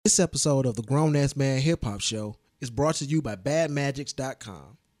This episode of the Grown Ass Man Hip Hop Show is brought to you by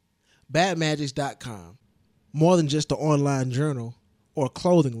BadMagics.com. BadMagics.com. More than just an online journal or a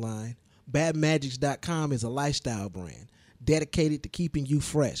clothing line, BadMagics.com is a lifestyle brand dedicated to keeping you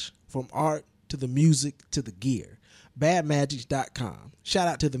fresh, from art to the music to the gear. BadMagics.com. Shout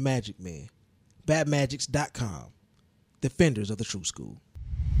out to the Magic Man. BadMagics.com. Defenders of the True School.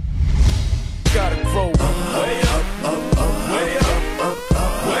 Gotta grow way up, way up, way up.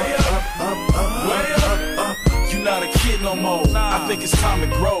 You not a kid no more. I think it's time to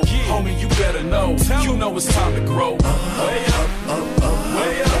grow. Homie, you better know. You know it's time to grow. Way up,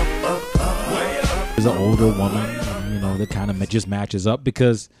 way up, way up. There's an older woman, that kind of just matches up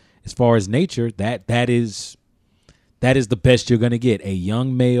because as far as nature, that is the best you're going to get. A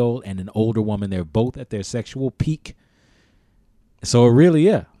young male and an older woman, they're both at their sexual peak. So it really,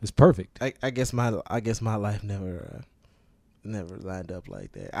 it's perfect. I guess my life never lined up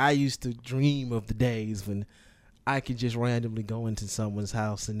like that. I used to dream of the days when I could just randomly go into someone's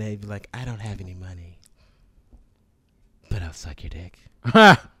house and they'd be like, "I don't have any money, but I'll suck your dick."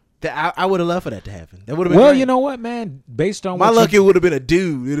 I would have loved for that to happen. That would have been great. You know what, man? Based on my luck, it would have been a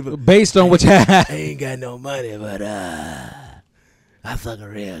dude. Based on what you I ain't got no money, but I suck a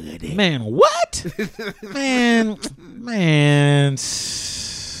real good dick. Man, what? man.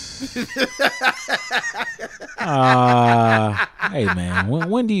 Hey man,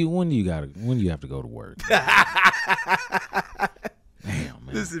 when do you have to go to work? Damn,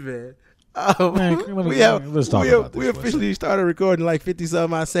 man. Listen, man. Let's talk about this. We officially started recording like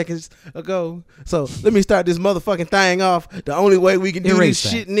 50-some odd seconds ago. So let me start this motherfucking thing off. The only way we can do this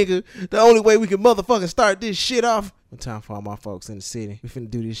shit, nigga. The only way we can motherfucking start this shit off. One time for all my folks in the city. We finna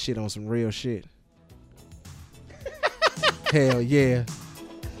do this shit on some real shit. Hell yeah.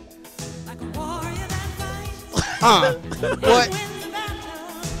 What?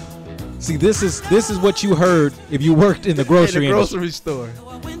 See, this is what you heard if you worked in the grocery store.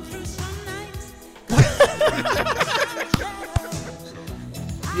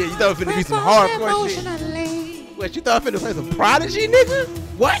 Yeah, you thought it finna be some hardcore shit. What, you thought it finna play some Prodigy, nigga?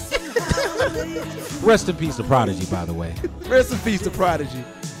 What? Rest in peace to Prodigy, by the way. Rest in peace to Prodigy.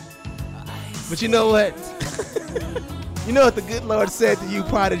 But you know what? You know what the good Lord said to you,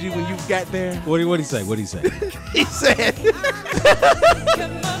 Prodigy, when you got there? What'd he say? He said,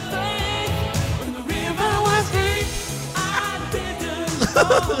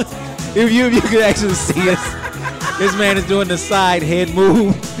 if you could actually see us, this man is doing the side head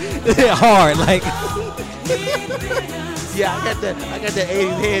move hard, like. Yeah, I got that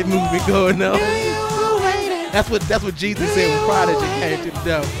 80s head movement going on. That's what Jesus said when Prodigy came to the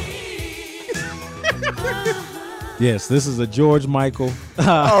door. Yes, this is a George Michael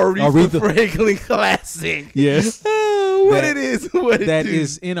Aretha Franklin classic. Yes. What it is, what it that do.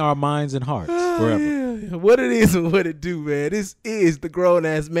 is in our minds and hearts forever. Yeah. What it is and what it do, man. This is the Grown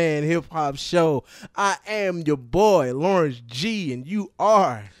Ass Man Hip Hop Show. I am your boy, Lawrence G, and you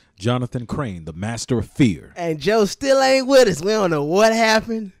are Jonathan Crane, the master of fear. And Joe still ain't with us. We don't know what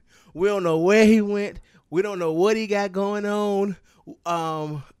happened. We don't know where he went. We don't know what he got going on.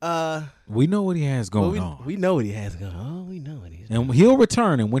 We know what he has going on. We know what he has going on. We know what he has. And he'll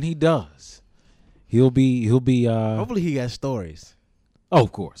return, and when he does, he'll be hopefully he got stories. Oh,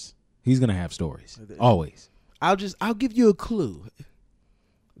 of course. He's gonna have stories. Always. I'll give you a clue.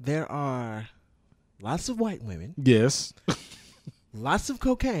 There are lots of white women. Yes. Lots of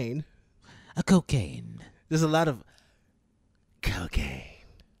cocaine. There's a lot of cocaine.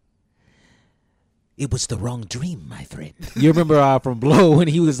 It was the wrong dream, my friend. You remember from Blow when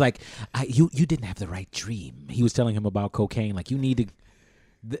he was like, you didn't have the right dream. He was telling him about cocaine. Like, you need to,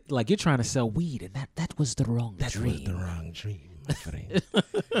 like, you're trying to sell weed, and that was the wrong dream. That was the wrong dream, my friend.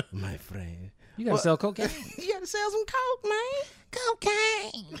 My friend. You got to sell cocaine? You got to sell some coke, man.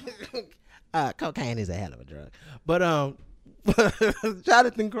 Cocaine. Cocaine is a hell of a drug. But,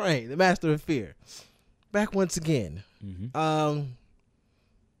 Jonathan Crane, the master of fear. Back once again. Mm-hmm.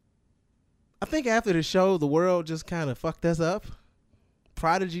 I think after the show, the world just kind of fucked us up.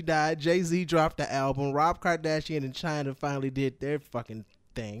 Prodigy died. Jay-Z dropped the album. Rob Kardashian and China finally did their fucking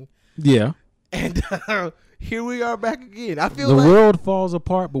thing. Yeah. And here we are back again. I feel the like world falls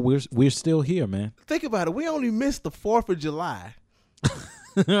apart, but we're still here, man. Think about it. We only missed the 4th of July.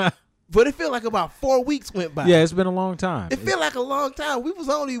 But it felt like about 4 weeks went by. Yeah, it's been a long time. It felt like a long time. We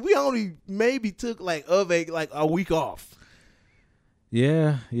only maybe took like a week off.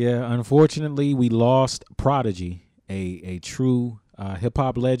 Yeah. Unfortunately, we lost Prodigy, a true hip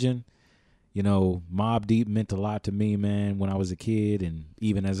hop legend. You know, Mobb Deep meant a lot to me, man, when I was a kid and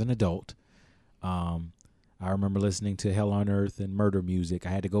even as an adult. I remember listening to Hell on Earth and Murder Music. I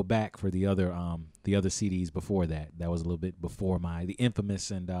had to go back for the other CDs before that. That was a little bit before the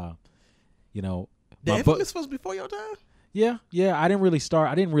Infamous and you know. The Infamous was before your time? Yeah. I didn't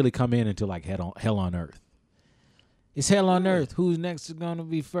really come in until like Hell on Earth. It's Hell on Earth. Who's next is gonna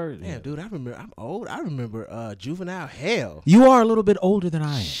be first? Yeah, dude, I remember. I'm old. I remember Juvenile Hell. You are a little bit older than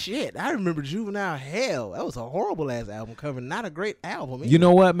I am. Shit, I remember Juvenile Hell. That was a horrible ass album cover. Not a great album. You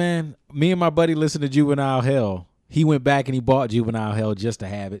know what, man? Me and my buddy listened to Juvenile Hell. He went back and he bought Juvenile Hell just to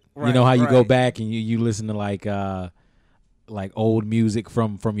have it. Right, you know how you go back and you listen to like old music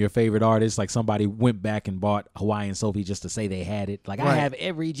from your favorite artists. Like somebody went back and bought Hawaiian Sophie just to say they had it. Like I have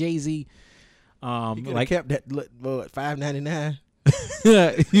every Jay-Z. Like kept that $5.99.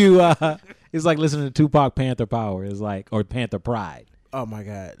 It's like listening to Tupac Panther Power. It's like or Panther Pride. Oh my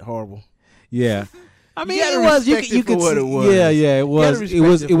God, horrible. Yeah, I mean it was. You could what it was. Yeah, it was.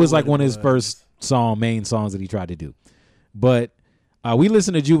 It was like one of his first main songs that he tried to do. But we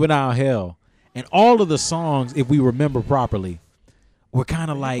listened to Juvenile Hell, and all of the songs, if we remember properly, were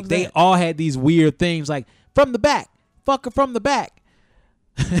kind of like they all had these weird themes, like from the back, fucker from the back.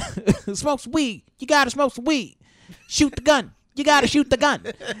 Smoke some weed. You gotta smoke some weed. Shoot the gun. You gotta shoot the gun.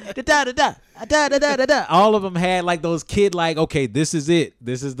 Da. All of them had like those kid like, okay, this is it.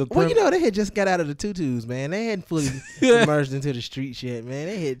 This is the. Well, you know they had just got out of the tutus, man. They hadn't fully immersed into the street shit, man.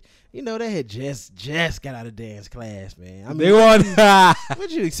 They had just got out of dance class, man. I mean, they were.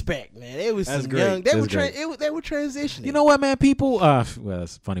 What'd you expect, man? It was That's some great. young. They That's were transitioning. You know what, man? People. Well,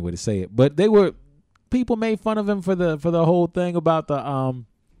 that's a funny way to say it, but people made fun of him for the whole thing about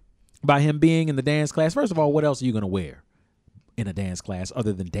about him being in the dance class. First of all, what else are you gonna wear in a dance class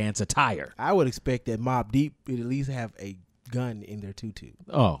other than dance attire? I would expect that Mobb Deep would at least have a gun in their tutu.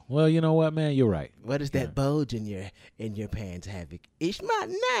 Oh, well, you know what, man? You're right. What is that bulge in your pants, Havoc? It's my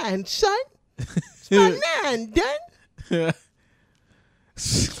 9, son. It's my 9, done.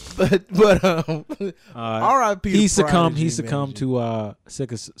 but R.I.P. He succumbed to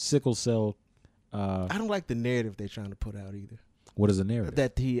sickle cell. I don't like the narrative they're trying to put out either. What is the narrative?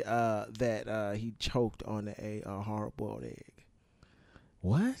 That he choked on a hard-boiled egg.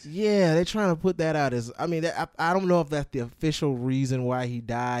 What? Yeah, they're trying to put that out as. I mean, I don't know if that's the official reason why he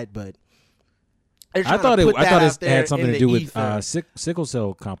died, but I thought it had something to do with sickle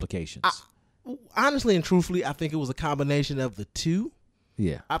cell complications. Honestly and truthfully, I think it was a combination of the two.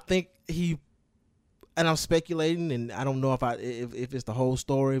 Yeah, I think and I'm speculating, and I don't know if it's the whole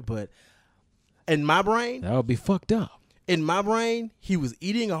story, but in my brain, that would be fucked up. In my brain, he was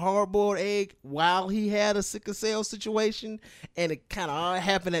eating a hard-boiled egg while he had a sickle cell situation, and it kind of all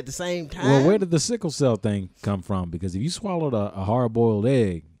happened at the same time. Well, where did the sickle cell thing come from? Because if you swallowed a hard-boiled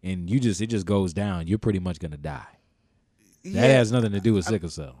egg and it just goes down, you're pretty much gonna die. That has nothing to do with sickle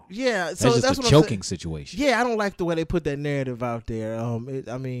cell. Yeah, so that's just a choking situation. Yeah, I don't like the way they put that narrative out there.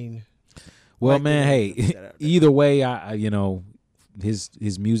 Well, man, hey, either way,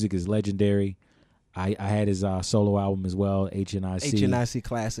 his music is legendary. I had his solo album as well, HNIC. HNIC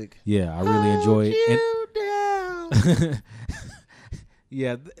classic. Yeah, I really enjoy it.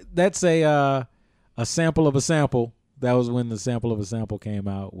 Yeah, that's a sample of a sample. That was when the sample of a sample came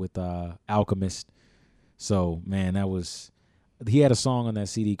out with Alchemist. So, man, he had a song on that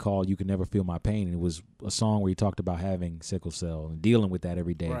CD called "You Can Never Feel My Pain," and it was a song where he talked about having sickle cell and dealing with that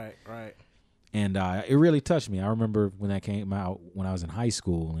every day. Right. And it really touched me. I remember when that came out when I was in high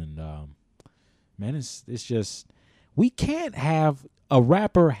school, and man, it's just we can't have a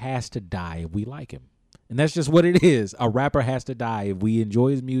rapper has to die if we like him, and that's just what it is. A rapper has to die if we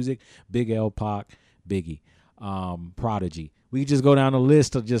enjoy his music. Big L, Pac, Biggie, Prodigy. We could just go down a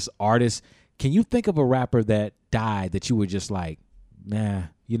list of just artists. Can you think of a rapper that died that you were just like, nah,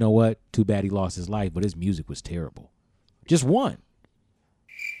 you know what? Too bad he lost his life, but his music was terrible. Just one.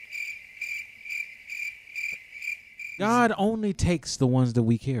 God only takes the ones that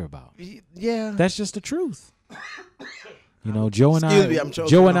we care about. Yeah, that's just the truth. You know, Joe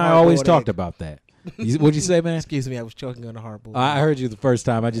and I always talked about that. What'd you say, man? Excuse me, I was choking on a hard-boiled. I heard you the first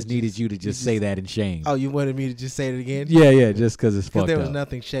time. I just needed you to just say that in shame. Oh, you wanted me to just say it again? Yeah, just because it's fucked up. Because there was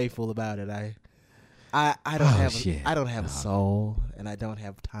nothing shameful about it. I don't have a soul, and I don't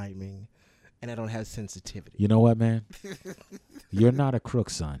have timing, and I don't have sensitivity. You know what, man? You're not a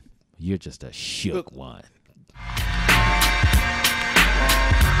crook, son. You're just a shook one.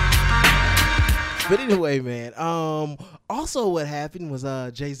 But anyway, man. Also, what happened was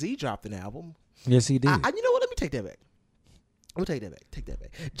Jay-Z dropped an album. Yes, he did. You know what? Let me take that back. Take that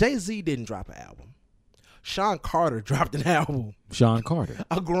back. Jay-Z didn't drop an album. Sean Carter dropped an album. Sean Carter,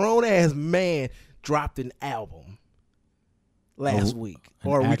 a grown ass man, dropped an album. last week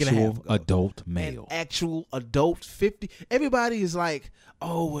or a week and a half ago. Adult male. An actual adult 50. Everybody is like,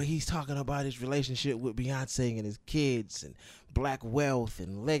 oh, well, he's talking about his relationship with Beyonce and his kids and black wealth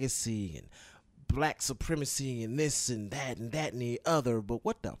and legacy and black supremacy and this and that and the other. But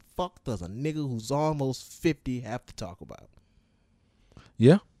what the fuck does a nigga who's almost 50 have to talk about?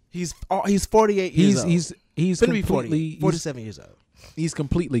 Yeah. He's 48 years old. He's gonna be completely 47 years old. He's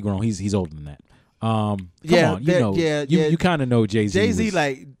completely grown. He's older than that. Come Yeah, on, you kind of know Jay-Z. Jay-Z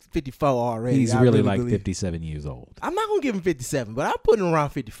like 54 already. He's I really like believe. 57 years old. I'm not gonna give him 57, but I'm putting him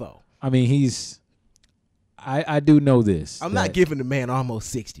around 54. I mean, he's. I do know this. I'm not giving the man almost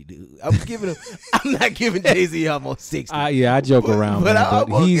 60, dude. I'm not giving Jay-Z almost 60. I joke around, but man, I'm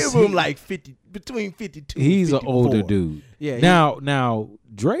gonna he's give him like 50, between 52. He's and an older 54. dude. Yeah. Now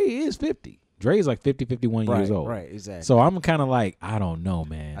Dre is 50. Dre is like 50, 51 years old. Right, exactly. So I'm kind of like, I don't know,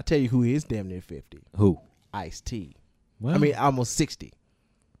 man. I tell you who is damn near 50. Who? Ice-T. Well, I mean, almost 60.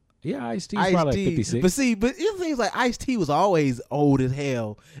 yeah, Ice-T's probably like 56. But it seems like Ice-T was always old as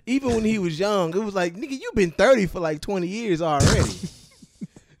hell. Even when he was young, it was like, nigga, you been 30 for like 20 years already.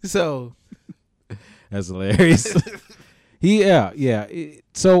 So. That's hilarious. Yeah.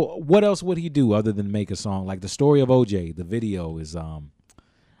 So what else would he do other than make a song? Like the story of OJ, the video is,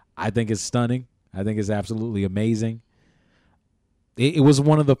 I think it's stunning. I think it's absolutely amazing. It was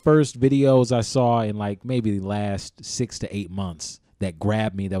one of the first videos I saw in like maybe the last 6 to 8 months that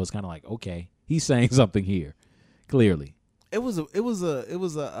grabbed me. That was kind of like, okay, he's saying something here, clearly. It was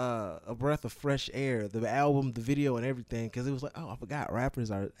a breath of fresh air. The album, the video, and everything, because it was like, oh, I forgot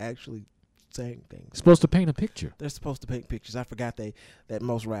rappers are actually saying things. Supposed to paint a picture. They're supposed to paint pictures. I forgot that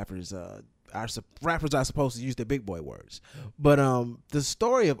most rappers are supposed to use their big boy words. But the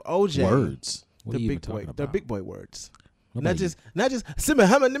story of OJ Words. What are you even talking about? They're big boy words. What Not about just simmer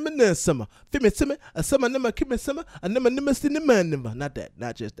hammer nimmer summer fimmy simmer a summer nimmer kimmy summer a nimmer nimmer not that,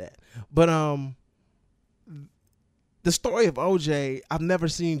 not just that. But the story of OJ, I've never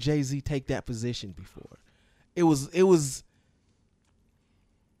seen Jay-Z take that position before. It was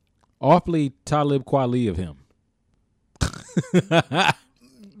awfully Talib Kweli of him.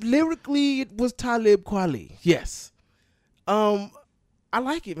 lyrically, it was Talib Kweli. Yes. I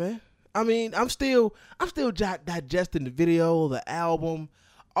like it, man. I mean, I'm still digesting the video, the album.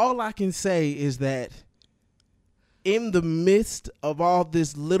 All I can say is that in the midst of all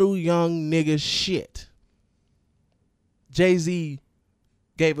this little young nigga shit, Jay-Z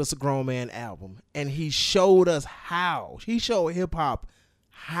gave us a grown man album, and he showed us how. He showed hip hop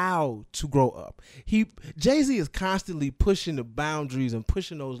how to grow up. Jay-Z is constantly pushing the boundaries and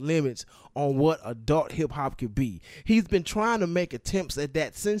pushing those limits on what adult hip hop could be. He's been trying to make attempts at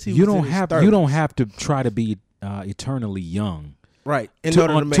that since he was in his 30s. You don't have to try to be eternally young, right? To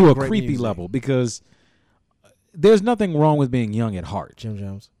a creepy music level, because there's nothing wrong with being young at heart. Jim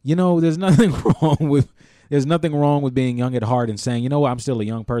Jones. You know, there's nothing wrong with being young at heart and saying, you know what, I'm still a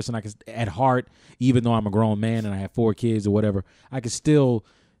young person. I can, at heart, even though I'm a grown man and I have 4 kids or whatever, I can still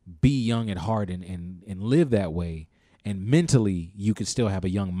be young at heart and live that way. And mentally, you could still have a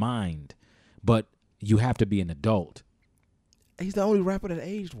young mind, but you have to be an adult. He's the only rapper that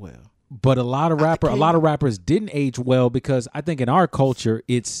aged well. But a lot of rappers didn't age well, because I think in our culture,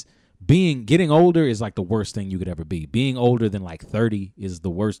 it's getting older is like the worst thing you could ever be. Being older than like 30 is the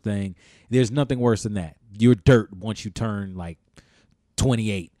worst thing. There's nothing worse than that. You're dirt once you turn like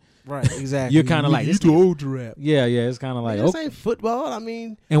 28. Right, exactly. You're kind of like, you too old to rap. Yeah, it's kind of like, this ain't football. I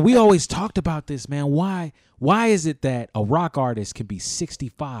mean, and we always talked about this, man. Why is it that a rock artist can be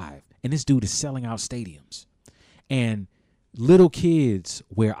 65 and this dude is selling out stadiums, and little kids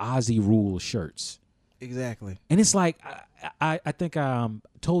wear Ozzy Rules shirts? Exactly. And it's like, I think I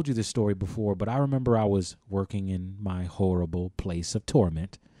told you this story before, but I remember I was working in my horrible place of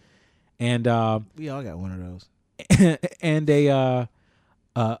torment, and we all got one of those. And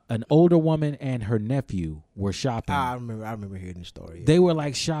an older woman and her nephew were shopping. I remember hearing the story. Yeah. They were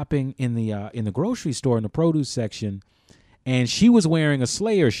like shopping in the grocery store in the produce section, and she was wearing a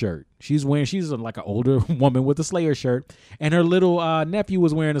Slayer shirt. She's like an older woman with a Slayer shirt, and her little nephew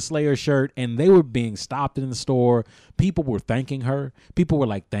was wearing a Slayer shirt, and they were being stopped in the store. People were thanking her. People were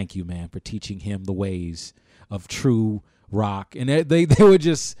like, "Thank you, man, for teaching him the ways of true rock." And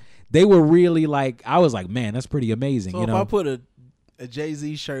they were really like, I was like, man, that's pretty amazing. So you know, if I put a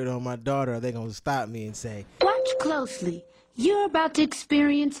Jay-Z shirt on my daughter, are they gonna stop me and say, "Watch closely. You're about to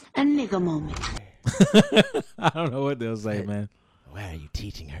experience a nigga moment"? I don't know what they'll say, man. Why are you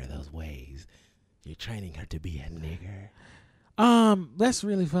teaching her those ways? You're training her to be a nigger. That's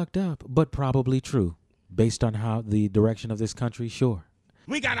really fucked up, but probably true, based on how the direction of this country. Sure,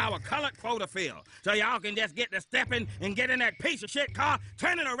 We got our colored quota filled, so y'all can just get to stepping and get in that piece of shit car,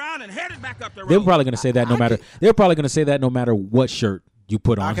 turn it around, and head it back up the road. They're probably going to say that no matter. They're probably going to say that no matter what shirt you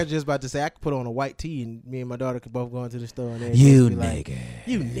put on. I could just about to say I could put on a white tee and me and my daughter could both go into the store and then You be like, nigga.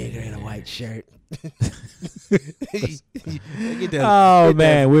 you nigger in a white shirt. Oh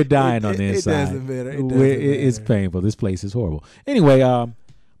man, we're dying on the It inside. doesn't matter. It's painful. This place is horrible. Anyway,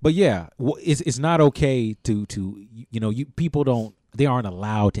 but yeah, it's not okay to you people they aren't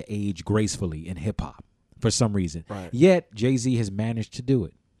allowed to age gracefully in hip hop for some reason. Right. Yet Jay-Z has managed to do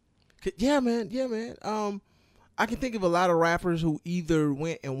it. Yeah, man. I can think of a lot of rappers who either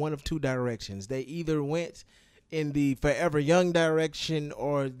went in one of two directions. They either went in the forever young direction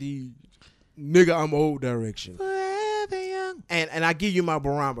or the nigga I'm old direction. Forever young. And I give you my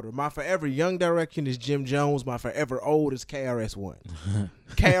barometer. My forever young direction is Jim Jones. My forever old is KRS-One.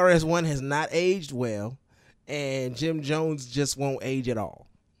 KRS-One has not aged well, and Jim Jones just won't age at all.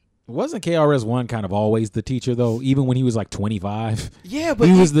 Wasn't KRS-One kind of always the teacher though? Even when he was like 25, Yeah, but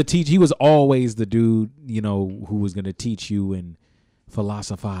he was the teacher. He was always the dude, who was going to teach you and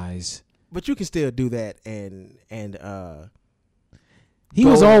philosophize. But you can still do that and He go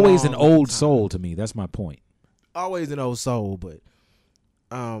was always an along with old the soul to me. That's my point. always an old soul. But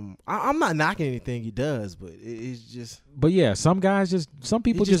I'm not knocking anything he does, but it's just But yeah, some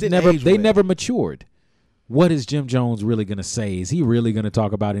people just just didn't never age they well. never matured. What is Jim Jones really gonna say? Is he really gonna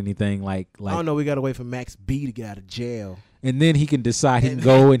talk about anything like? I don't know. We got to wait for Max B to get out of jail. And then he can decide he can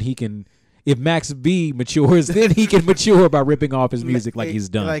go and he can. If Max B matures, then he can mature by ripping off his music like he's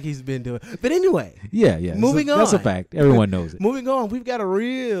done. Like he's been doing. But anyway, yeah. Moving That's a on. fact. Everyone knows it. moving on. We've got a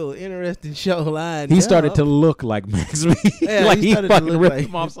real interesting show lined He started up. to look like Max B. Yeah, like he he started to fucking look ripped like-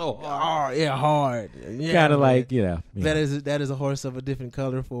 him off so hard. hard. Yeah, Kind of man. like That is a horse of a different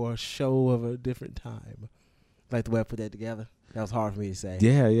color for a show of a different time. Like the way I put that together. That was hard for me to say.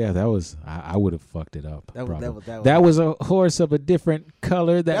 Yeah. That was I would have fucked it up. That was- probably. that was- That was a horse of a different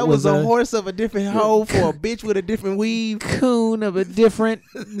color. That was a horse of a different hoe for a bitch with a different weave. coon of a different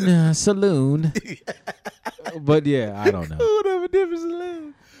saloon. But yeah, I don't know. Coon of a different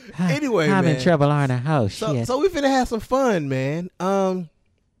saloon. Anyway, I'm man. in trouble on a house. So, Shit. so we finna have some fun, man.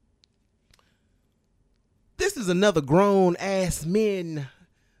 This is another grown ass men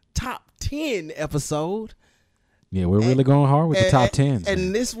top 10 episode. Yeah, we're really going hard with the top 10s.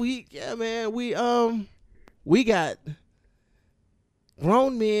 And this week, yeah, man, we got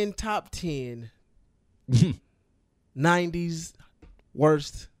grown men top 10 90s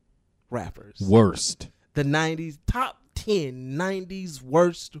worst rappers. Worst, The 90s top 10 90s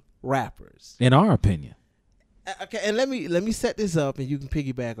worst rappers. in our opinion. Okay, and let me set this up and you can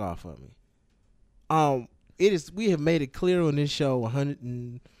piggyback off of me. We have made it clear on this show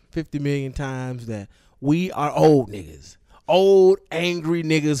 150 million times that we are old niggas. Old, angry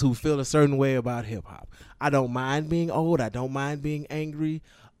niggas who feel a certain way about hip hop. I don't mind being old. I don't mind being angry.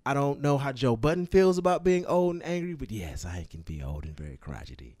 I don't know how Joe Budden feels about being old and angry, but yes, I can be old and very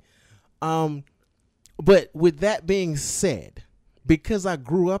crotchety. But with that being said, because I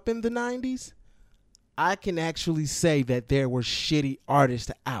grew up in the 90s, I can actually say that there were shitty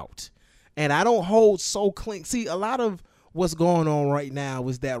artists out. And I don't hold so clean. See, a lot of what's going on right now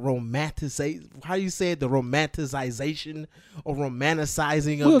is that the romanticization or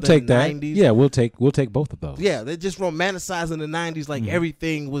romanticizing of We'll the take that. 90s. Yeah, we'll take both of those. Yeah, they're just romanticizing the 90s like Mm-hmm.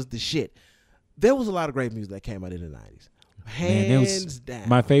 everything was the shit. There was a lot of great music that came out in the 90s. Man, it was Hands down.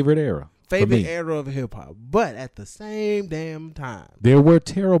 my favorite era. for favorite me. era of hip hop. But at the same damn time, There were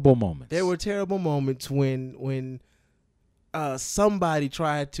terrible moments. there were terrible moments when somebody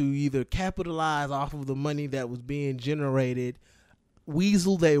tried to either capitalize off of the money that was being generated,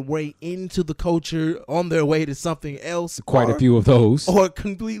 weasel their way into the culture on their way to something else. quite or, a few of those. Or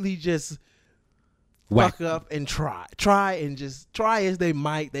completely just Whack. fuck up and try as they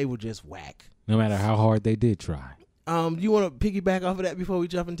might, they were just whack. No matter how hard they did try. You want to piggyback off of that before we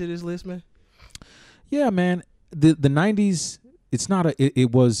jump into this list, man? Yeah, man. The 90s. It's not a.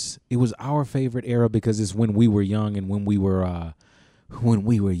 It was our favorite era because it's when we were young and when we were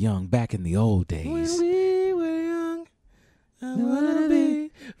young back in the old days. When we were young, I wanna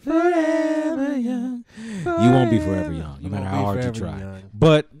be forever young. You won't be forever young, no You matter won't how be hard you forever try. young.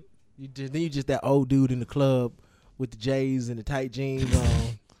 But You just that old dude in the club with the J's and the tight jeans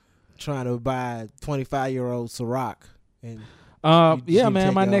on, trying to buy 25-year-old Ciroc. And You yeah, just man.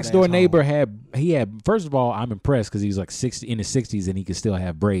 take My your next old door ass neighbor had. First of all, I'm impressed because he's like 60 in his 60s and he could still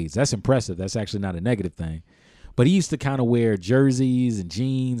have braids. That's impressive. That's actually not a negative thing. But he used to kind of wear jerseys and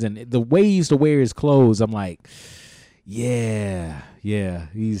jeans, and the way he used to wear his clothes, I'm like, yeah,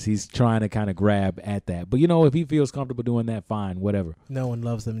 He's trying to kind of grab at that. But, if he feels comfortable doing that, fine, whatever. No one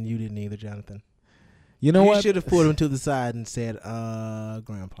loves him, and you didn't either, Jonathan. You know what? You should have pulled him to the side and said,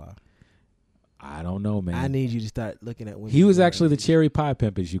 Grandpa, I don't know, man. I need you to start looking at women. He was actually the cherry pie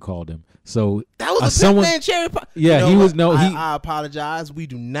pimp, as you called him. So that was a pimp named Cherry Pie. Yeah, he was I apologize. We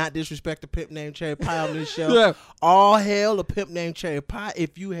do not disrespect a pimp named Cherry Pie on this show. Yeah. All hail a pimp named Cherry Pie.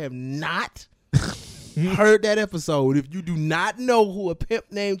 If you have not heard that episode, if you do not know who a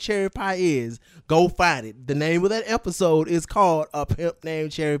pimp named Cherry Pie is, go find it. The name of that episode is called A Pimp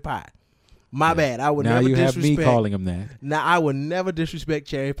Named Cherry Pie. My bad. I would never disrespect. Now you have me calling him that. Now I would never disrespect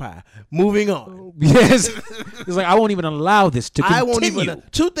Cherry Pie. Moving on. Yes. It's like, I won't even allow this to continue. I won't even.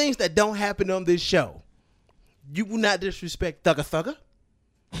 Two things that don't happen on this show. You will not disrespect Thugger,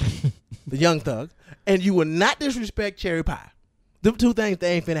 the young thug, and you will not disrespect Cherry Pie. Them two things,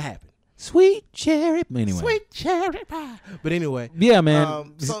 they ain't finna happen. Sweet cherry. Anyway. Sweet cherry pie. But anyway. Yeah,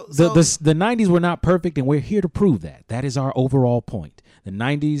 man. The 90s were not perfect, and we're here to prove that. That is our overall point. The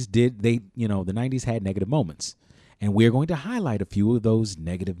 90s the 90s had negative moments, and we're going to highlight a few of those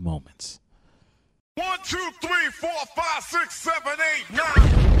negative moments. 1, 2, 3, 4, 5, 6, 7, 8,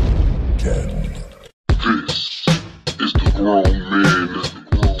 9. 10. This is the Grown Men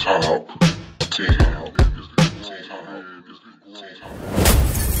Top 10.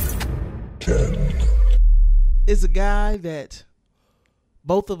 10. It's a guy that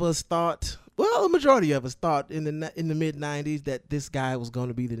both of us thought, well, a majority of us thought in the mid 90s that this guy was going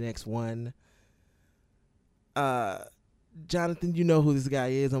to be the next one. Jonathan, you know who this guy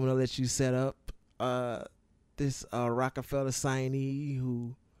is. I'm going to let you set up this Rockefeller signee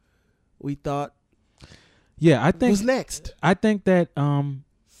who we thought was next. I think that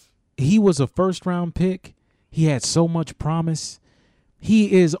he was a first round pick. He had so much promise.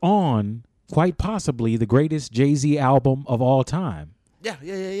 He is on quite possibly the greatest Jay-Z album of all time. Yeah.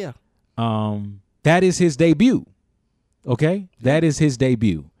 That is his debut. Okay? That is his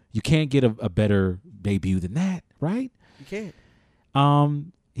debut. You can't get a better debut than that, right? You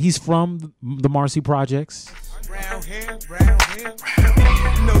can't. He's from the Marcy Projects. Brown hair. You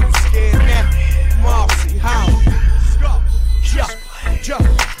know you scared now. Marcy, how? Jump.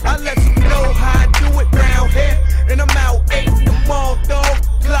 I let you know how I do it. Brown hair. And I'm out 8 in the mall, dog.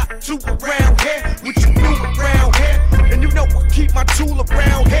 Glock 2 around here. What you do around here? And you know I keep my tool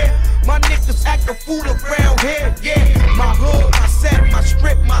around here. My niggas act a fool around here. Yeah, my hood, my set, my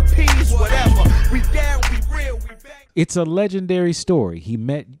strip, my peas, whatever. We down, we real, we back. It's a legendary story. He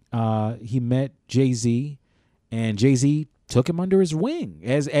met Jay-Z, and Jay-Z took him under his wing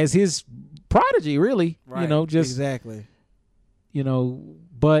as his prodigy, really. Right. Exactly.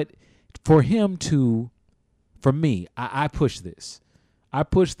 But for him to, for me, I pushed this.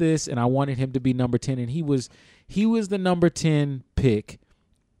 And I wanted him to be number 10, and he was the number 10 pick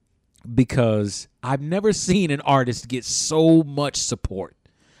because I've never seen an artist get so much support.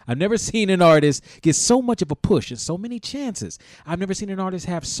 I've never seen an artist get so much of a push and so many chances. I've never seen an artist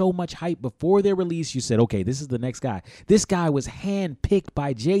have so much hype before their release. You said, okay, this is the next guy. This guy was handpicked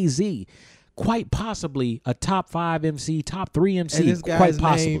by Jay-Z, quite possibly a top 5 MC, top 3 MC, quite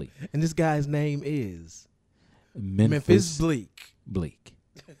possibly. And this guy's name is Memphis Bleek.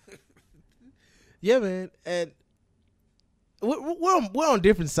 Yeah, man. And we're on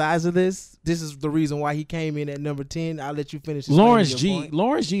different sides of this. This is the reason why he came in at number 10. I'll let you finish. Lawrence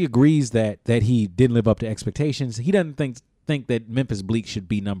G agrees that he didn't live up to expectations. He doesn't think that Memphis Bleek should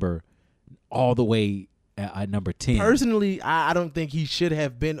be all the way at number 10. Personally, I don't think he should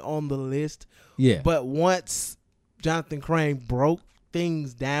have been on the list. Yeah. But once Jonathan Crane broke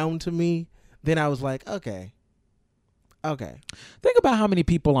things down to me, then I was like, okay. Think about how many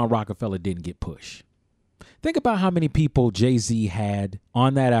people on Rockefeller didn't get pushed. Think about how many people Jay-Z had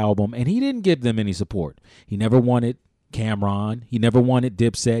on that album, and he didn't give them any support. He never wanted Cameron. He never wanted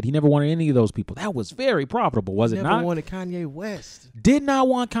Dipset. He never wanted any of those people. That was very profitable, was it not? Never wanted Kanye West. Did not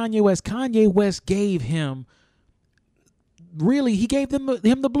want Kanye West. Kanye West gave him, he gave him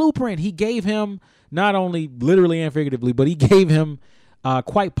the blueprint. He gave him not only literally and figuratively, but he gave him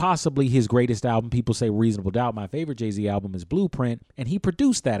quite possibly his greatest album. People say Reasonable Doubt. My favorite Jay-Z album is Blueprint, and he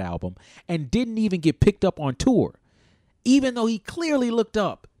produced that album and didn't even get picked up on tour, even though he clearly looked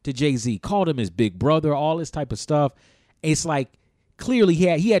up to Jay-Z, called him his big brother, all this type of stuff. It's like clearly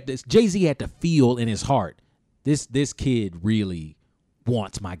he had this. Jay-Z had to feel in his heart, this kid really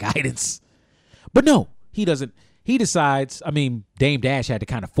wants my guidance. But no, he doesn't. He decides, Dame Dash had to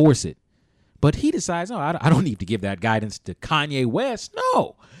kind of force it. But he decides, no, I don't need to give that guidance to Kanye West.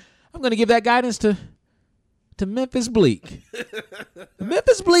 No, I'm going to give that guidance to Memphis Bleek.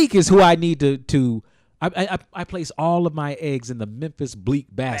 Memphis Bleek is who I need to I place all of my eggs in the Memphis Bleak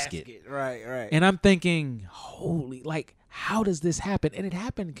basket. Right. And I'm thinking, holy, like, how does this happen? And it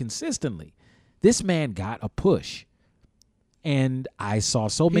happened consistently. This man got a push. And I saw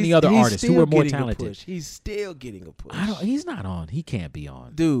so many other artists who were more talented. He's still getting a push. He's not on. He can't be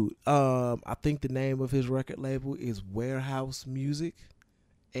on. Dude, I think the name of his record label is Warehouse Music,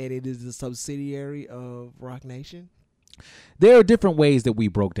 and it is a subsidiary of Rock Nation. There are different ways that we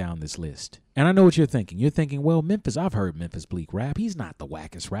broke down this list. And I know what you're thinking. You're thinking, well, Memphis, I've heard Memphis Bleak rap. He's not the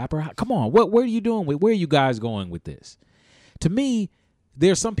wackest rapper. Come on, where are you doing with? Where are you guys going with this? To me,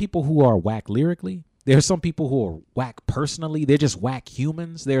 there are some people who are whack lyrically. There are some people who are whack personally. They're just whack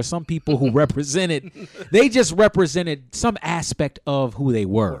humans. There are some people who they just represented some aspect of who they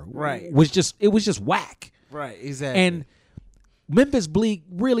were. Right. It was just whack. Right, exactly. And Memphis Bleak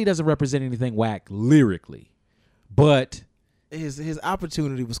really doesn't represent anything whack lyrically. But his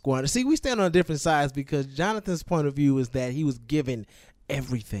opportunity was squandered. See, we stand on different sides because Jonathan's point of view is that he was given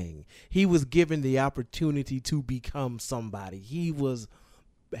everything. He was given the opportunity to become somebody. He was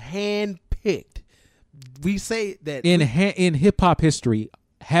handpicked. We say that in hip hop history,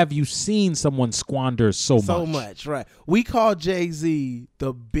 have you seen someone squander so much? Right. We call Jay-Z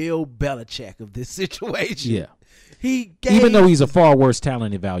the Bill Belichick of this situation. Yeah. Even though he's a far worse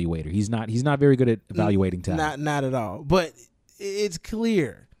talent evaluator, he's not very good at evaluating talent. Not at all. But it's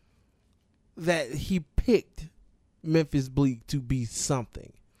clear that he picked Memphis Bleak to be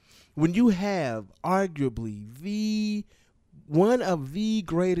something. When you have arguably one of the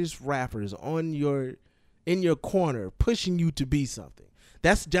greatest rappers in your corner pushing you to be something.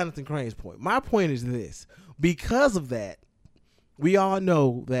 That's Jonathan Crane's point. My point is this. Because of that, we all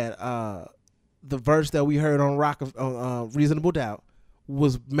know that the verse that we heard on Reasonable Doubt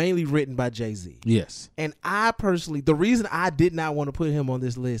was mainly written by Jay-Z. Yes. And I personally, the reason I did not want to put him on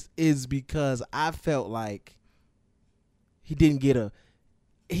this list is because I felt like he didn't get a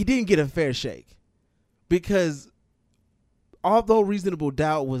fair shake. Because although Reasonable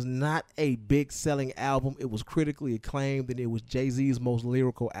Doubt was not a big selling album, it was critically acclaimed and it was Jay-Z's most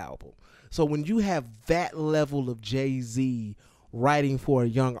lyrical album. So when you have that level of Jay-Z writing for a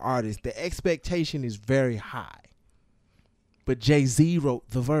young artist, the expectation is very high. But Jay-Z wrote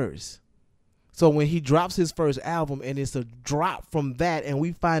the verse. So when he drops his first album and it's a drop from that and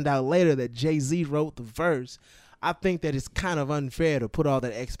we find out later that Jay-Z wrote the verse, I think that it's kind of unfair to put all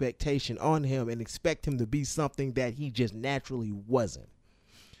that expectation on him and expect him to be something that he just naturally wasn't.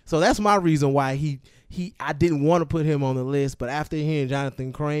 So that's my reason why I didn't want to put him on the list, but after hearing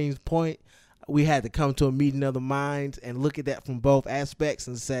Jonathan Crane's point, we had to come to a meeting of the minds and look at that from both aspects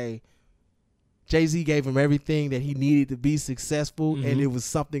and say, Jay-Z gave him everything that he needed to be successful, and it was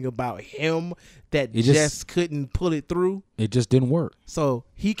something about him that just couldn't pull it through. It just didn't work. So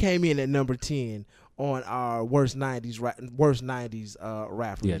he came in at number 10 on our worst 90s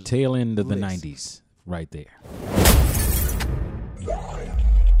rappers. Yeah, tail end of list. the 90s right there.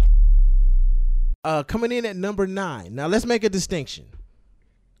 Coming in at number 9. Now let's make a distinction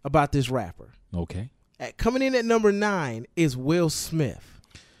about this rapper. Okay. Coming in at number 9 is Will Smith.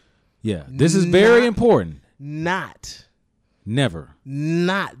 Yeah, this is very important. Not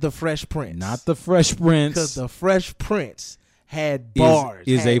the Fresh Prince. Not the Fresh Prince. Because the Fresh Prince had bars.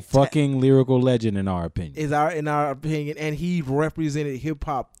 Is a fucking lyrical legend in our opinion. In our opinion, and he represented hip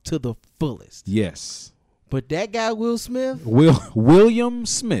hop to the fullest. Yes. But that guy Will Smith, William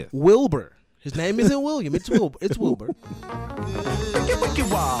Smith. Wilbur. His name isn't William. It's Wilbur. It's Wilbur.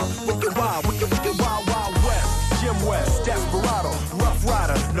 Wicked wild west. Jim West, Desperado, Rough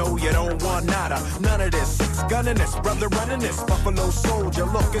Rider. No, you don't want nada. None of this. Six gunning this, brother running this. Buffalo Soldier.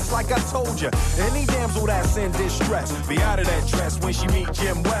 Look, it's like I told you. Any damsel that's in distress, be out of that dress when she meet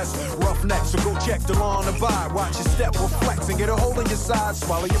Jim West. Roughneck, so go check the law on the vibe. Watch your step will flex and get a hole in your side.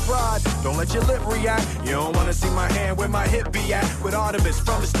 Swallow your pride. Don't let your lip react. You don't want to see my hand where my hip be at. With Artemis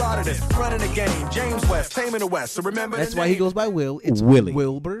from the start of this. Running the game. James West, taming the West. So remember that's why he goes by Will. It's Willie.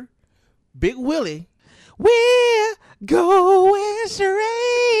 Wilbur. Big Willie. We're going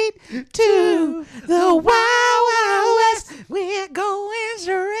straight to the Wild Wild West. We're going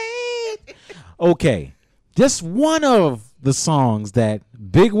straight. Okay, just one of the songs that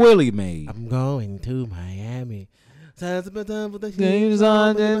Big Willie made. I'm going to Miami. Over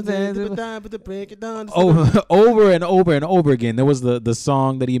and over and over again. There was the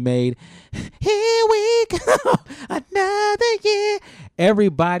song that he made. Here we go, another year.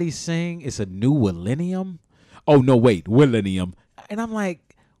 Everybody sing it's a new millennium. Oh no, wait, millennium. And I'm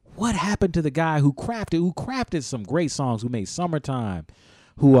like, what happened to the guy who crafted some great songs, who made Summertime,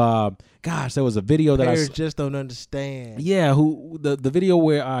 who gosh, there was a video that Players just don't understand. Yeah, who the video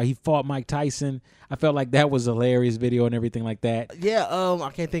where he fought Mike Tyson. I felt like that was a hilarious video and everything like that. Yeah,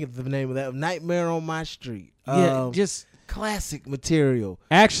 I can't think of the name of that. Nightmare on My Street. Yeah, just classic material.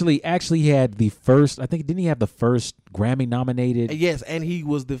 Actually, he had the first. I think didn't he have the first Grammy nominated? Yes, and he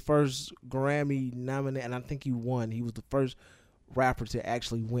was the first Grammy nominated, and I think he won. He was the first rapper to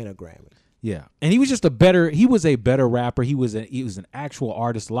actually win a Grammy. Yeah, and he was just a better rapper. He was an actual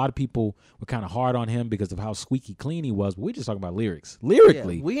artist. A lot of people were kind of hard on him because of how squeaky clean he was. But we're just talking about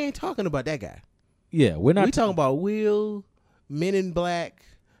lyrically. Yeah, we ain't talking about that guy. Yeah, we're not. We talking about Will, Men in Black,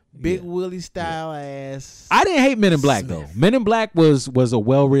 Big Willie style ass. I didn't hate Men in Black though. Men in Black was a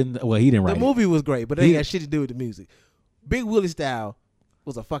well written. Well, he didn't write the movie was great, but it ain't got shit to do with the music. Big Willie style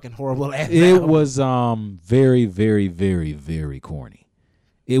was a fucking horrible ass. It album. was very, very, very, very corny.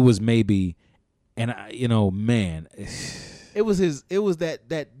 It was maybe, and man, it was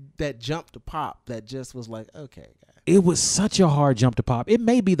that jump to pop that just was like, okay. It was such a hard jump to pop. It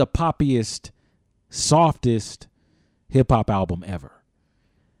may be the poppiest, softest hip hop album ever.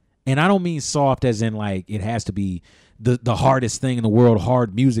 And I don't mean soft as in like it has to be the hardest thing in the world,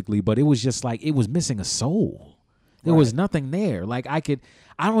 hard musically, but it was just like it was missing a soul. There was nothing there. Like I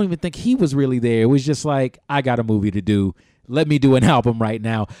don't even think he was really there. It was just like, I got a movie to do. Let me do an album right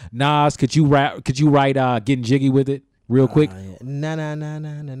now. Nas, could you write Getting Jiggy with it real quick? Nah.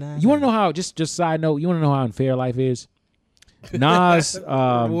 You want to know how, just side note, you want to know how unfair life is? Nas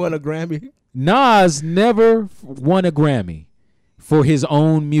won a Grammy. Nas never won a Grammy for his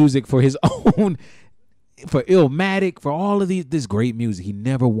own music, for Illmatic, for all of this great music. He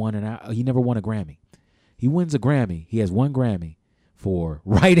never won a Grammy. He wins a Grammy. He has one Grammy for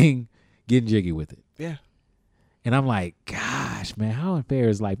writing Getting Jiggy with it. Yeah. And I'm like, gosh, man, how unfair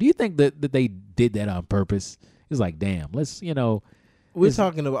is life? Do you think that they did that on purpose? It's like, damn, we're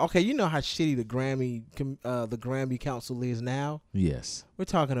talking about, okay, you know how shitty the Grammy Council is now? Yes. We're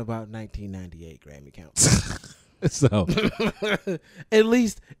talking about 1998 Grammy Council. So at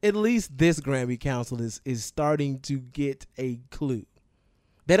least this Grammy Council is starting to get a clue.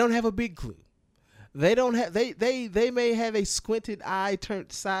 They don't have a big clue. They don't have they may have a squinted eye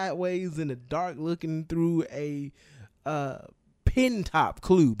turned sideways in the dark looking through a pin top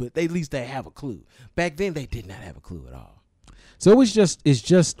clue, but at least they have a clue. Back then they did not have a clue at all. So it's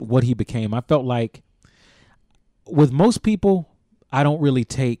just what he became. I felt like with most people, I don't really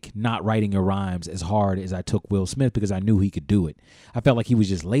take not writing your rhymes as hard as I took Will Smith because I knew he could do it. I felt like he was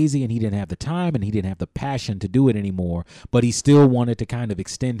just lazy and he didn't have the time and he didn't have the passion to do it anymore, but he still wanted to kind of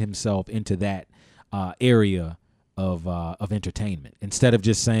extend himself into that area of entertainment instead of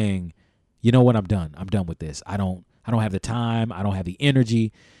just saying, you know what, I'm done with this. I don't have the time. I don't have the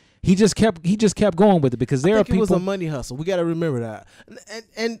energy. He just kept going with it because there are people. It was a money hustle. We got to remember that.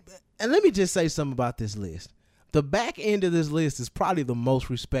 And let me just say something about this list. The back end of this list is probably the most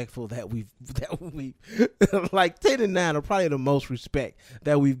respectful that we like 10 and 9 are probably the most respect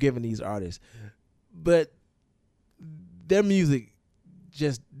that we've given these artists. But their music,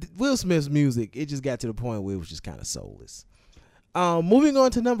 just Will Smith's music, it just got to the point where it was just kind of soulless. Moving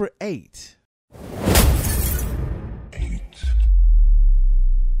on to number 8.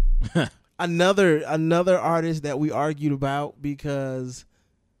 Another artist that we argued about because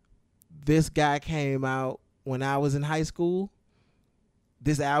this guy came out when I was in high school.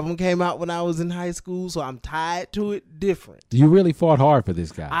 This album came out when I was in high school, so I'm tied to it different. You really fought hard for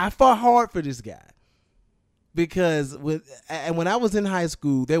this guy. I fought hard for this guy. Because when I was in high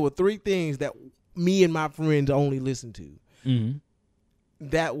school, there were 3 things that me and my friends only listened to. Mm-hmm.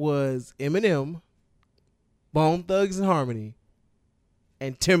 That was Eminem, Bone Thugs and Harmony,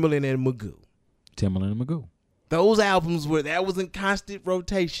 and Timbaland and Magoo. Those albums that was in constant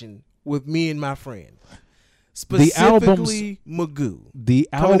rotation with me and my friend. Specifically Magoo. The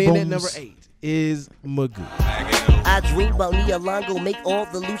Coming albums in at number 8 is Magoo. I dream about Nia Longo, make all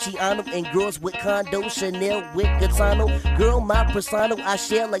the Luciano and girls with condo, Chanel with Gaetano. Girl, my persona, I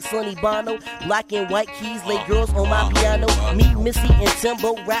share like Sonny Bono. Black and white keys, lay girls on my piano. Me, Missy, and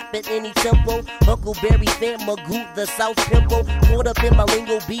Timbo, rap at any tempo. Huckleberry fan, Magoo, the South Pimple. Caught up in my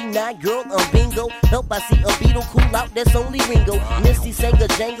lingo, B9, girl, I'm bingo. Help, I see a Beatle, cool out, that's only Ringo. Missy sang a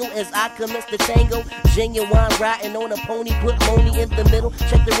Django as I commence the tango. Genuine riding on a pony, put money in the middle.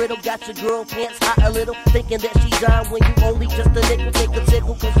 Check the riddle, got your girl pants hot a little. Thinking that she dying when you only just a nickel. Take a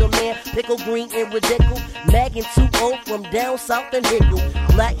tickle, cause your man pickle green and ridiculous. Magging 2-0 from down south and Hickle.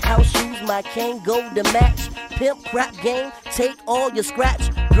 Black house shoes, my cane go to match. Pimp crap game, take all your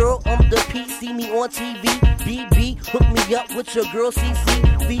scratch. Girl, I'm the P, see me on TV. BB, hook me up with your girl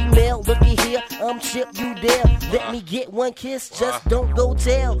CC. Female, looky here, I'm Chip, you there. Let me get one kiss, just don't go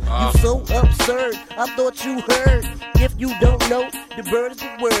tell. You so absurd, I thought you heard. If you don't know, the bird is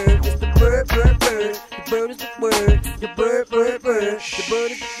the word. It's the bird, bird, bird. The bird is the word. The bird, bird, bird. The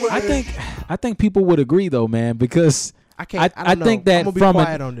bird is the word. I think people would agree though, man, because I think that I'm gonna be from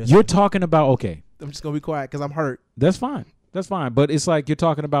quiet on this. you're talking about okay. I'm just gonna be quiet because I'm hurt. That's fine. That's fine. But it's like you're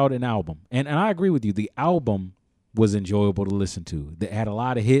talking about an album. And I agree with you. The album was enjoyable to listen to. It had a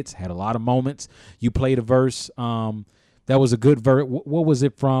lot of hits, had a lot of moments. You played a verse. That was a good verse. What was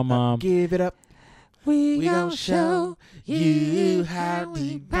it from? Give it up. We gon' show you how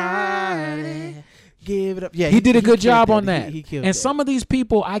we party. Give it up. Yeah, he did a good job killed on that. He killed and that. some of these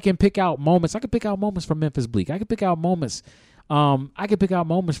people, I can pick out moments. I can pick out moments from Memphis Bleak. I can pick out moments. I can pick out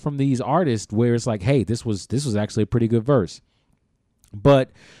moments from these artists where it's like, hey, this was actually a pretty good verse.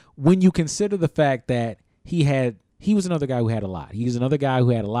 But when you consider the fact that he was another guy who had a lot. He was another guy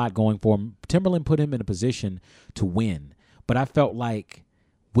who had a lot going for him. Timberland put him in a position to win. But I felt like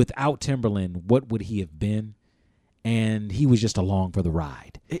without Timberland, what would he have been? And he was just along for the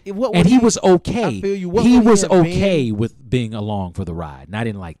ride. And he was okay. I feel you. He was okay with being along for the ride. And I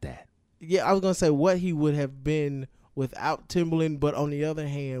didn't like that. Yeah, I was going to say what he would have been without Timberland, but on the other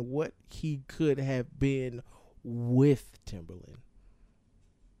hand, what he could have been with Timberland.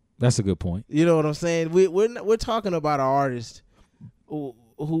 That's a good point. You know what I'm saying? We're talking about an artist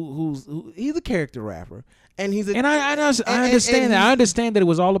who's he's a character rapper, and I understand that. I understand that it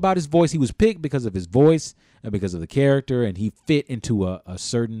was all about his voice. He was picked because of his voice and because of the character, and he fit into a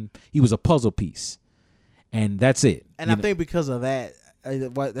certain. He was a puzzle piece, and that's it. And I think because of that.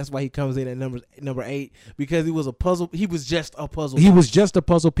 That's why he comes in at number 8, because he was a puzzle. He was just a puzzle. He was just a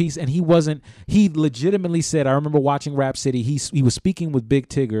puzzle piece, and he wasn't. He legitimately said, I remember watching Rap City. He was speaking with Big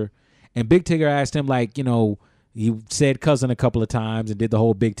Tigger, and Big Tigger asked him, like, you know, he said cousin a couple of times and did the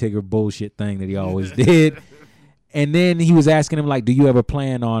whole Big Tigger bullshit thing that he always did. And then he was asking him, like, do you ever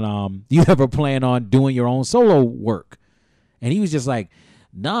plan on doing your own solo work? And he was just like,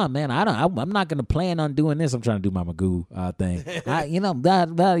 nah, man, I'm not gonna plan on doing this. I'm trying to do my Magoo thing. I'm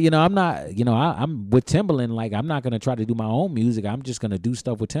with Timberland. Like, I'm not gonna try to do my own music. I'm just gonna do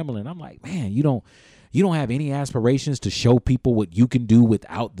stuff with Timberland. I'm like, man, you don't have any aspirations to show people what you can do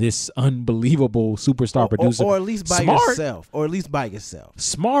without this unbelievable superstar producer, or at least by yourself, or at least by yourself.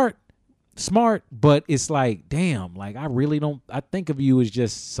 Smart, but it's like, damn, like I really don't. I think of you as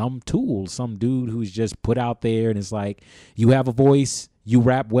just some tool, some dude who's just put out there, and it's like you have a voice. You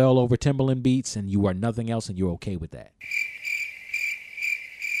rap well over Timberland beats, and you are nothing else, and you're okay with that.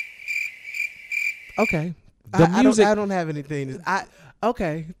 Okay, I don't have anything. I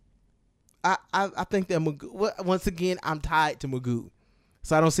think that Magoo, once again, I'm tied to Magoo,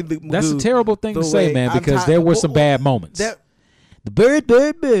 so I don't see the Magoo. That's a terrible thing to say, man, because there were some bad moments. The bird,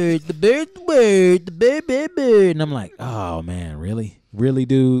 the bird, the word, the bird, and I'm like, oh man, really,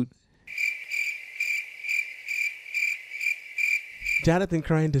 dude. Jonathan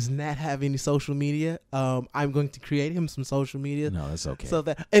Crane does not have any social media. I'm going to create him some social media. No, that's okay. So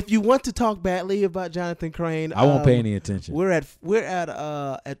that if you want to talk badly about Jonathan Crane, I won't pay any attention. We're at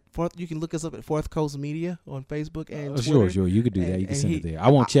Fourth. You can look us up at Fourth Coast Media on Facebook and Twitter. Sure. You could do that. You can send it there. I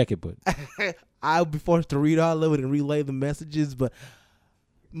won't check it, but I'll be forced to read all of it and relay the messages. But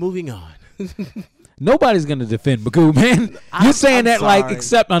moving on. Nobody's gonna defend Magoo, man. You're saying that like,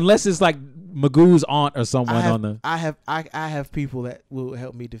 except unless it's like Magoo's aunt or someone on the. I have people that will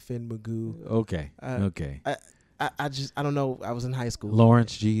help me defend Magoo. Okay. I don't know. I was in high school.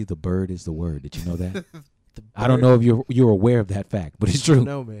 Lawrence G. The bird is the word. Did you know that? I don't know if you're aware of that fact, but it's true.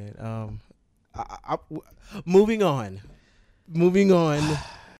 No, man. Moving on.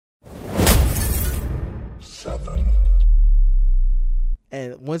 7.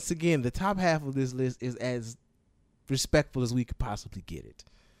 And once again, the top half of this list is as respectful as we could possibly get it.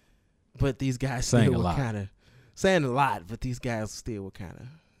 But these guys saying still were kind of saying a lot, but these guys still were kind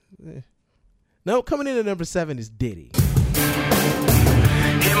of. No, coming in at number 7 is Diddy.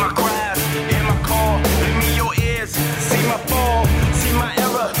 Hear my cries, hear my call, lend me your ears, see my fall, see my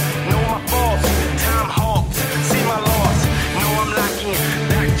error, know my faults, time halts, see my loss, know I'm lacking,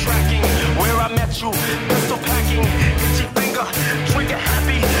 backtracking, where I met you, pistol packing, itchy finger, trigger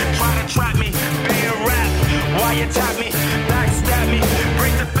happy, try to trap me, being rap, why you tap me, backstab me,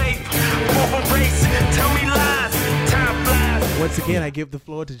 break the faith, pull a race, tell me lies, time flies. Once again, I give the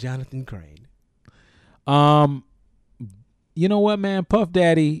floor to Jonathan Crane. You know what, man? Puff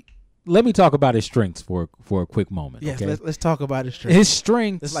Daddy, let me talk about his strengths for a quick moment. Yes, okay? let's talk about his strengths. His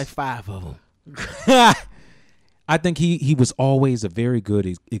strengths. There's like 5 of them. I think he was always a very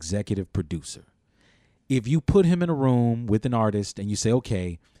good executive producer. If you put him in a room with an artist and you say,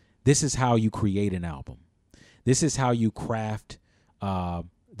 okay, this is how you create an album. This is how you craft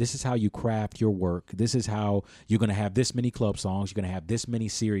your work. This is how you're going to have this many club songs. You're going to have this many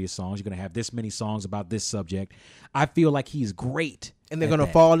serious songs. You're going to have this many songs about this subject. I feel like he's great. And they're going to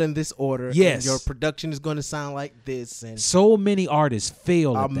fall in this order. Yes. And your production is going to sound like this. And so many artists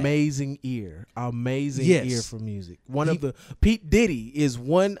fail at that. Amazing ear for music. Pete Diddy is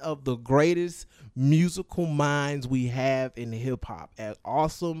one of the greatest musical minds we have in hip hop. An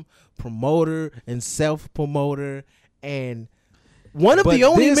awesome promoter and self-promoter, and one of the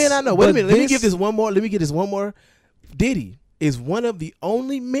only men I know. Wait a minute, let me get this one more. Diddy is one of the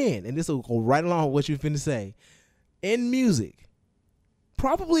only men, and this will go right along with what you're finna say, in music,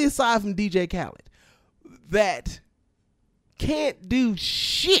 probably aside from DJ Khaled, that can't do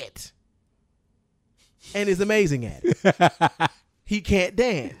shit and is amazing at it. He can't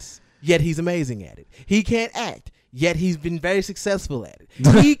dance, yet he's amazing at it. He can't act, yet he's been very successful at it.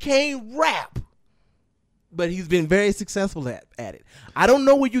 He can't rap, but he's been very successful at it. I don't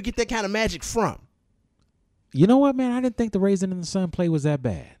know where you get that kind of magic from. You know what, man? I didn't think the Raisin in the Sun play was that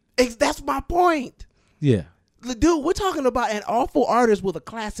bad. That's my point. Yeah. Dude, we're talking about an awful artist with a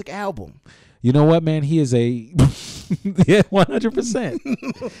classic album. You know what, man? He is a yeah,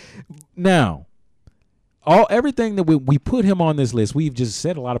 100%. Now, everything that we put him on this list, we've just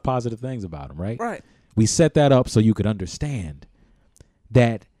said a lot of positive things about him, right? Right. We set that up so you could understand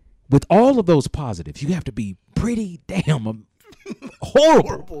that with all of those positives, you have to be pretty damn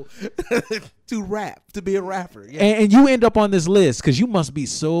horrible to be a rapper. Yeah. And you end up on this list because you must be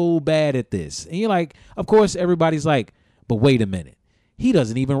so bad at this. And you're like, of course, everybody's like, but wait a minute. He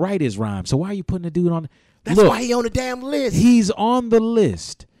doesn't even write his rhyme. So why are you putting the dude on? That's why he on the damn list. He's on the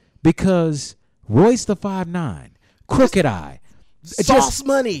list because Royce the 5'9", Crooked Eye, Sauce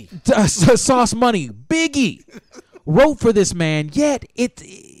Money, Biggie wrote for this man, yet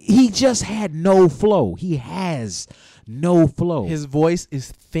he just had no flow. He has no flow. His voice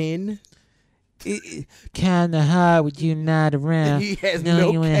is thin. Kind of hard with you not around. He has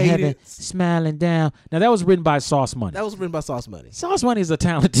no you in heaven, smiling down. Now, that was written by Sauce Money. Sauce Money is a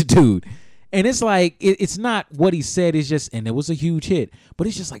talented dude. And it's like, it's not what he said. It's just, and it was a huge hit. But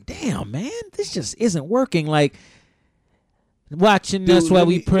it's just like, damn, man, this just isn't working. Like, watching, dude, that's why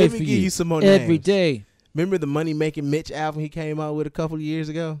we pray for you some more every names. Day. Remember the Money Making Mitch album he came out with a couple of years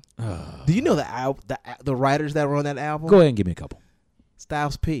ago? Do you know the writers that were on that album? Go ahead and give me a couple.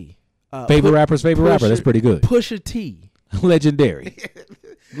 Styles P. Favorite rapper. That's pretty good. Pusha T. Legendary.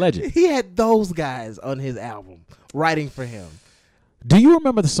 Legend. He had those guys on his album writing for him. Do you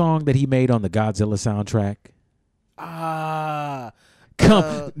remember the song that he made on the Godzilla soundtrack?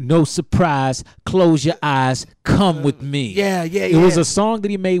 Come, no surprise, close your eyes, come with me. Yeah. It was a song that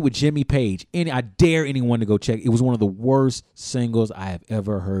he made with Jimmy Page. And I dare anyone to go check. It was one of the worst singles I have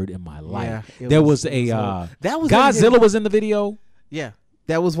ever heard in my life. Yeah, Godzilla was in the video. Yeah.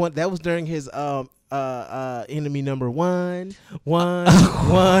 That was during his Enemy Number One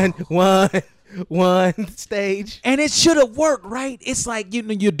stage. And it should have worked, right? It's like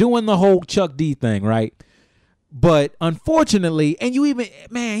you're doing the whole Chuck D thing, right? But unfortunately, and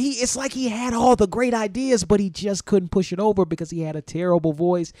it's like he had all the great ideas, but he just couldn't push it over because he had a terrible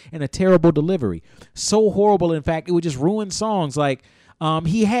voice and a terrible delivery. So horrible, in fact, it would just ruin songs. Like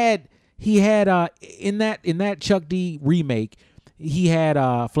he had in that Chuck D remake, he had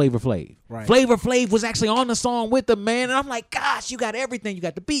Flavor Flav. Right. Flavor Flav was actually on the song with him, man. And I'm like, gosh, you got everything. You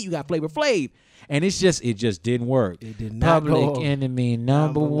got the beat. You got Flavor Flav. And it just didn't work. It did not Public Enemy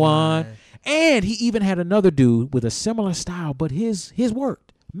number one. And he even had another dude with a similar style, but his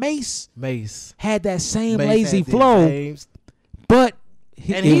worked. Mace had that same lazy flow, but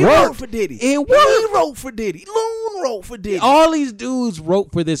he wrote for Diddy. It worked. He wrote for Diddy. Loon wrote for Diddy. All these dudes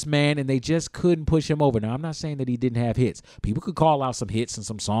wrote for this man, and they just couldn't push him over. Now, I'm not saying that he didn't have hits. People could call out some hits and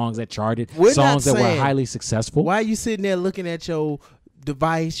some songs that charted, songs that were highly successful. Why are you sitting there looking at your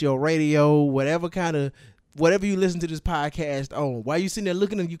device, your radio, whatever you listen to this podcast on? Why are you sitting there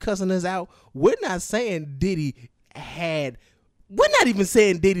looking at you cussing us out? We're not saying we're not even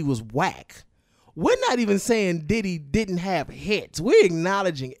saying Diddy was whack. We're not even saying Diddy didn't have hits. We're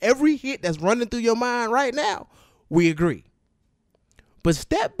acknowledging every hit that's running through your mind right now. We agree. But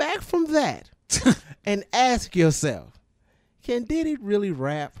step back from that and ask yourself, can Diddy really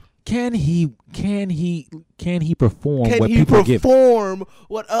rap? Can he perform what people give?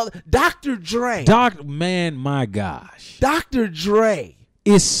 What other Dr. Dre? Man, my gosh. Dr. Dre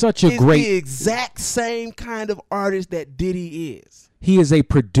is such a the exact same kind of artist that Diddy is. He is a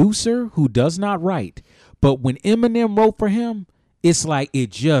producer who does not write, But when Eminem wrote for him, it's like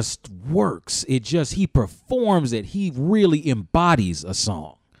it just works. He performs it. He really embodies a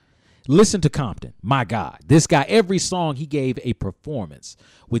song. Listen to Compton. My God, this guy, every song he gave a performance.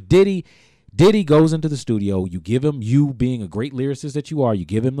 With Diddy goes into the studio. You give him, you being a great lyricist that you are, you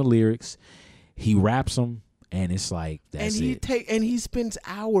give him the lyrics. He raps them, and it's like, that's it. And he spends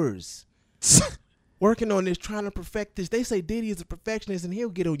hours working on this, trying to perfect this. They say Diddy is a perfectionist, and he'll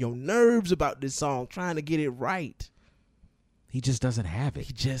get on your nerves about this song, trying to get it right. He just doesn't have it.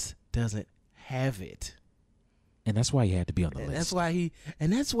 He just doesn't have it. And that's why he had to be on the list.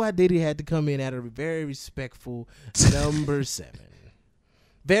 That's why Diddy had to come in at a very respectful number 7.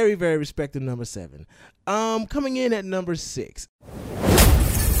 Very, very respectful number 7. Coming in at number 6.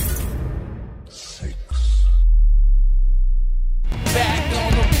 Back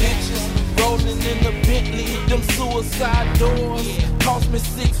on them benches, rolling in the Bentley, them suicide doors. Cost me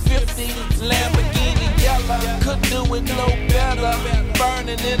 $650, Lamborghini yellow. Could do it no better,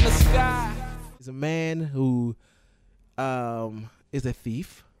 burning in the sky. He's a man who is a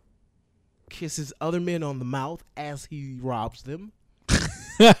thief, kisses other men on the mouth as he robs them.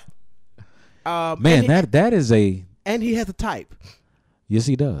 Man, that is a... And he has a type. Yes,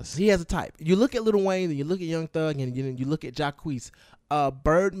 he does. He has a type. You look at Lil Wayne and you look at Young Thug and you look at Jacquees.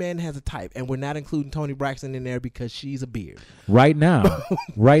 Birdman has a type, and we're not including Toni Braxton in there because she's a beard. Right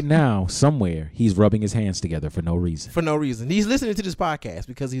now, somewhere he's rubbing his hands together for no reason. For no reason. He's listening to this podcast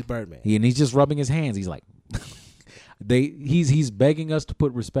because he's Birdman. And he's just rubbing his hands. He's like, he's begging us to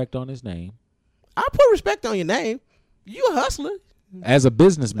put respect on his name. I put respect on your name. You a hustler. As a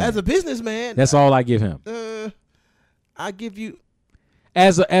businessman. That's all I give him. I give you.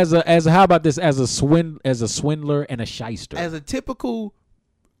 As how about this? As a swindler and a shyster. As a typical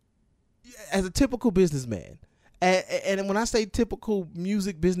businessman. And when I say typical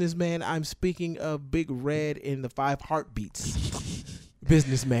music businessman, I'm speaking of Big Red in the 5 Heartbeats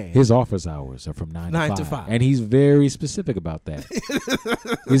businessman. His office hours are from 9 to 5. And he's very specific about that.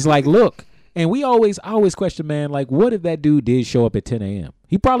 He's like, look, and I always question, man, like, what if that dude did show up at 10 a.m.?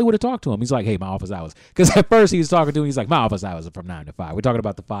 He probably would have talked to him. He's like, hey, my office hours. Because at first he was talking to him. He's like, my office hours are from 9 to 5. We're talking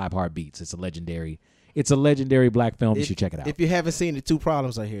about the 5 Heartbeats. It's a legendary black film. You should check it out. If you haven't seen it, 2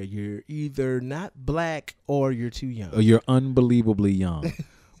 problems are here. You're either not black or you're too young. Or you're unbelievably young.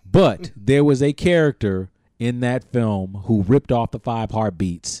 But there was a character in that film who ripped off the 5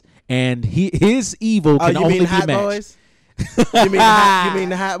 Heartbeats. And his evil can only be matched. Boys? You mean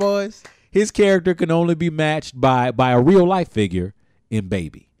the Hot Boys? His character can only be matched by a real life figure in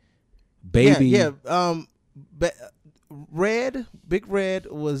Baby. Yeah. Big Red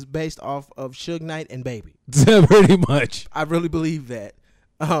was based off of Suge Knight and Baby. Pretty much. I really believe that.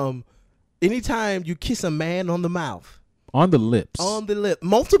 Anytime you kiss a man on the mouth, on the lip,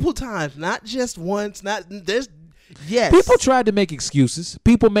 multiple times, not just once, yes. People tried to make excuses.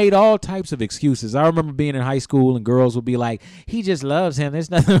 People made all types of excuses. I remember being in high school and girls would be like, he just loves him. There's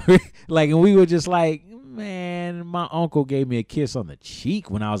nothing like, and we were just like, man, my uncle gave me a kiss on the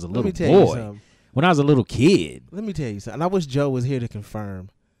cheek when I was a little boy. When I was a little kid. Let me tell you something. I wish Joe was here to confirm.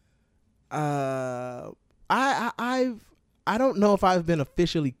 I don't know if I've been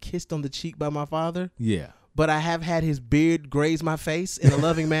officially kissed on the cheek by my father. Yeah. But I have had his beard graze my face in a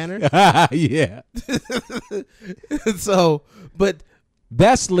loving manner. Yeah. So, but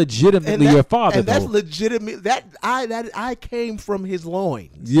that's legitimately your father. And that's legitimate. I came from his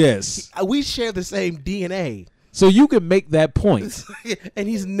loins. Yes. We share the same DNA. So you can make that point. And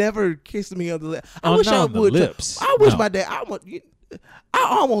he's never kissed me on the lips. I wish I would. I wish my dad. I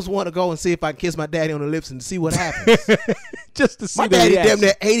almost want to go and see if I can kiss my daddy on the lips and see what happens. Just to see my daddy damn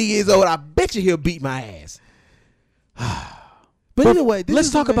near 80 years old. I bet you he'll beat my ass. But anyway,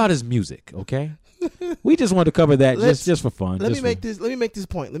 let's talk about his music, okay? We just want to cover that just for fun. Let me make this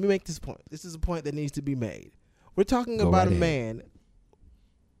point. This is a point that needs to be made. We're talking about a man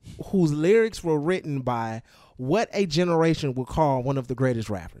whose lyrics were written by what a generation would call one of the greatest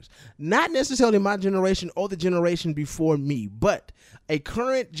rappers. Not necessarily my generation or the generation before me, but a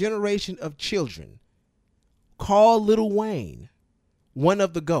current generation of children call Lil Wayne one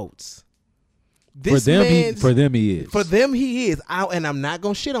of the GOATs. For them, he is. For them, he is. And I'm not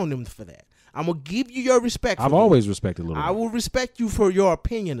going to shit on them for that. I'm going to give you your respect for I've always respected Lil Wayne. I will respect you for your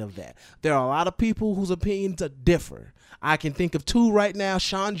opinion of that. There are a lot of people whose opinions differ. I can think of 2 right now,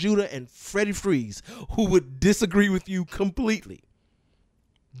 Sean Judah and Freddie Freeze, who would disagree with you completely.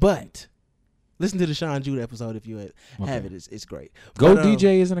 But listen to the Sean Judah episode if you have it. It's great. Go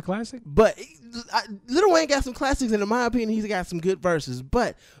DJ isn't a classic? But Lil Wayne got some classics, and in my opinion, he's got some good verses.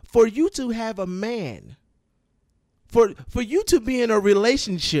 But for you to have a man, for you to be in a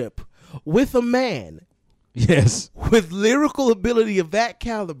relationship with a man Yes. with lyrical ability of that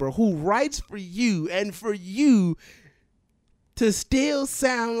caliber who writes for you and for you to still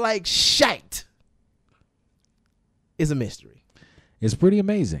sound like shite is a mystery. It's pretty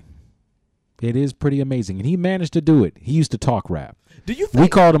amazing. It is pretty amazing. And he managed to do it. He used to talk rap. Do you We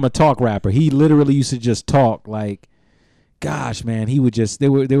think called him a talk rapper. He literally used to just talk like, gosh, man, he would just,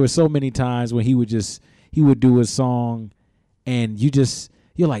 there were so many times when he would do a song and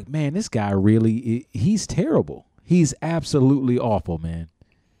you're like, man, this guy really, he's terrible. He's absolutely awful, man.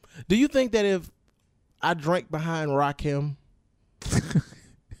 Do you think that if I drank behind Rakim,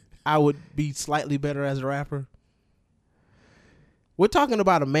 I would be slightly better as a rapper? We're talking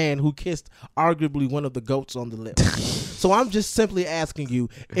about a man who kissed arguably one of the GOATs on the lips. So I'm just simply asking you,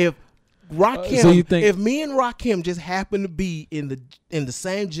 if Rakim, So you think- if me and Rakim just happened to be in the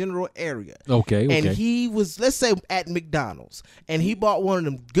same general area, Okay. and he was, let's say, at McDonald's, and he bought one of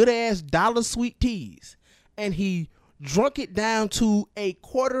them good ass dollar sweet teas, and he drunk it down to a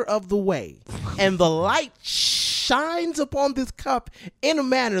quarter of the way, and the light shines upon this cup in a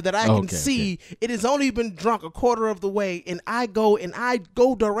manner that I can see it has only been drunk a quarter of the way, and I go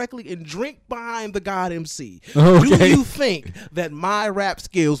directly and drink behind the God MC. Okay. Do you think that my rap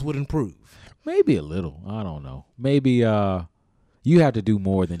skills would improve? Maybe a little. I don't know. Maybe you have to do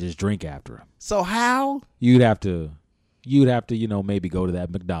more than just drink after him. So how? You'd have to, maybe go to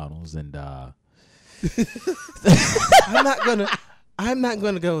that McDonald's and I'm not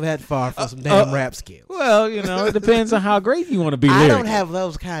gonna go that far for some damn rap skills. well, it depends on how great you want to be. I don't lyrically. have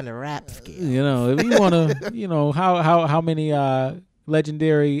those kind of rap skills. If you want to, how many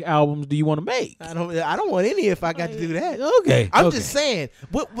legendary albums do you want to make? I don't want any if I got to do that. Okay, I'm okay. just saying.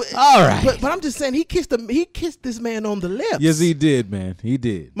 All right. But I'm just saying he kissed this man on the lips. Yes, he did, man. He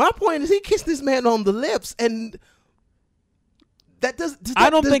did. My point is he kissed this man on the lips, and that does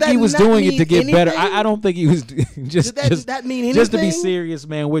I don't think he was doing it to get better. I don't think he was just. Does that mean anything? Just to be serious,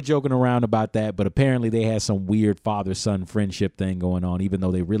 man, we're joking around about that, but apparently they had some weird father-son friendship thing going on, even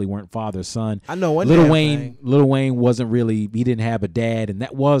though they really weren't father-son. I know one Lil damn Wayne. thing. Lil Wayne wasn't really. He didn't have a dad, and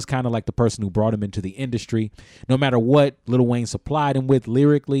that was kind of like the person who brought him into the industry. No matter what Lil Wayne supplied him with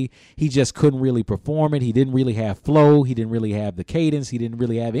lyrically, he just couldn't really perform it. He didn't really have flow. He didn't really have the cadence. He didn't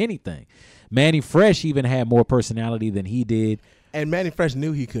really have anything. Manny Fresh even had more personality than he did. And Manny Fresh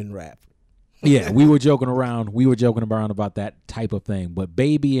knew he couldn't rap. Yeah, we were joking around. About that type of thing. But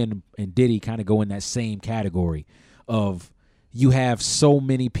Baby and Diddy kind of go in that same category of you have so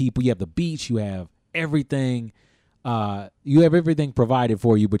many people. You have the beats. You have everything. You have everything provided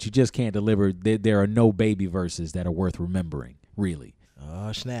for you, but you just can't deliver. There are no Baby verses that are worth remembering, really.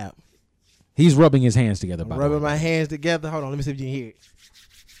 Oh, snap. He's rubbing his hands together. By the way. Rubbing my hands together. Hold on. Let me see if you can hear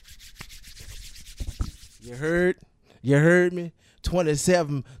it. You heard me?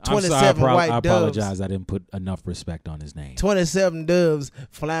 27 I'm sorry, white I doves. apologize. I didn't put enough respect on his name. 27 doves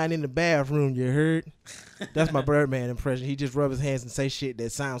flying in the bathroom, you heard? That's my Birdman impression. He just rub his hands and say shit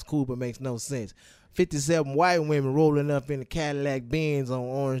that sounds cool but makes no sense. 57 white women rolling up in the Cadillac Benz on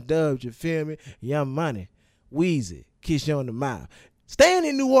orange doves, you feel me? Young Money, Weezy, kiss you on the mouth. Staying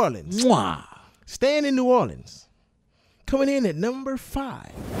in New Orleans. Mwah. Staying in New Orleans. Coming in at number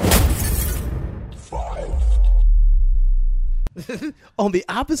 5. On the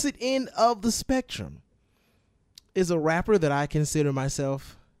opposite end of the spectrum is a rapper that I consider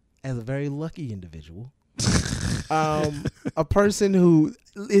myself as a very lucky individual. A person who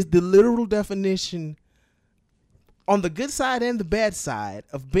is the literal definition on the good side and the bad side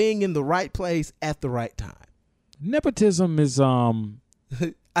of being in the right place at the right time. Nepotism is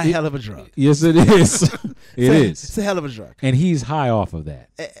A hell of a drug. Yes, it is. It's a hell of a drug. And he's high off of that.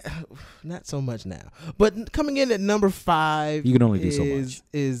 Not so much now. But coming in at number 5 You can only do so much.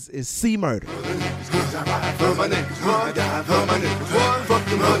 Is C Murder.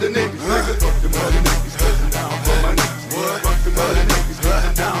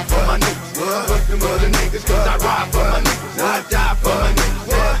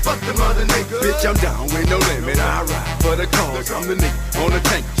 Bitch, I'm down with no limit. I ride for the cause. I'm the nigga on the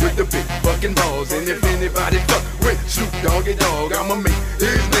tank with the big fucking balls. And if anybody fuck with Snoop Doggy Dogg, I'ma make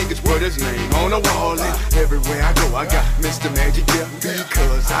these niggas put his name on the wall. And everywhere I go, I got Mr. Magic here.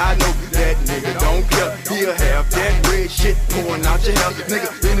 Because I know that nigga don't care. He'll have that red shit pouring out your hell. Nigga,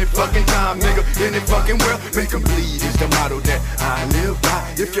 any fucking time, nigga, any fucking world. Make 'em bleed is the motto that I live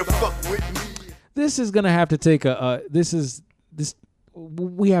by. If you fuck with me. This is gonna have to take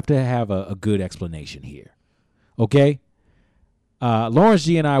we have to have a good explanation here. Okay? Lawrence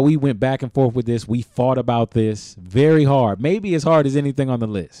G and I, we went back and forth with this. We fought about this very hard. Maybe as hard as anything on the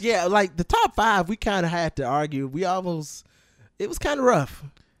list. Yeah, like the top 5, we kind of had to argue. It was kind of rough.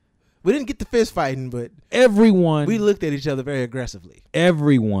 We didn't get the fist fighting, but everyone we looked at each other very aggressively.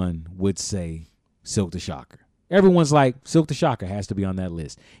 Everyone would say Silk the Shocker. Everyone's like, Silk the Shocker has to be on that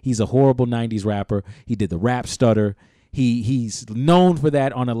list. He's a horrible 90s rapper. He did the rap stutter. He's known for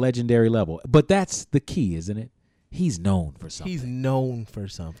that on a legendary level. But that's the key, isn't it? He's known for something. He's known for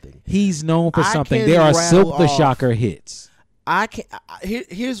something. He's known for I something. can There are rattle Silk the off- Shocker hits. I can.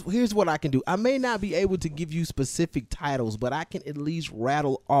 Here's what I can do. I may not be able to give you specific titles, but I can at least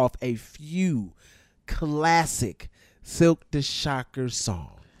rattle off a few classic Silk the Shocker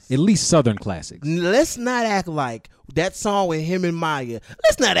songs. At least Southern classics. Let's not act like that song with him and Maya.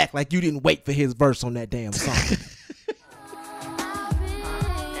 Let's not act like you didn't wait for his verse on that damn song.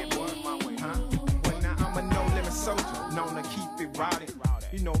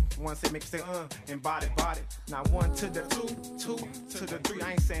 Once they make say and body. Now 1 to the 2 to the 3.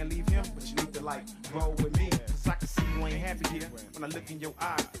 I ain't saying leave him, but you need to like roll with me. Cause I can see you ain't happy here when I look in your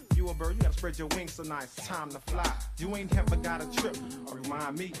eye. You a bird, you gotta spread your wings so nice. Time to fly. You ain't ever got a trip or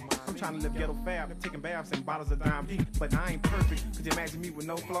remind me. I'm trying to live ghetto fab, taking baths and bottles of dime deep. But I ain't perfect. Could you imagine me with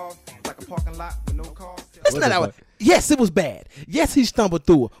no flaws? Like a parking lot with no cars? Let's not act like, yes, it was bad. Yes, he stumbled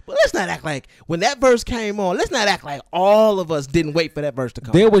through it. But let's not act like when that verse came on, let's not act like all of us didn't wait for that verse to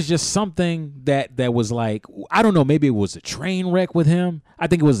come. There was just something that was like, I don't know, maybe it was a train wreck with him. I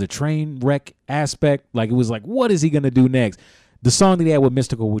think it was a train wreck aspect. Like, it was like, what is he going to do next? The song that he had with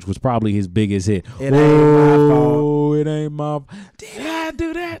Mystical, which was probably his biggest hit. It ain't my fault. It ain't my fault. Did I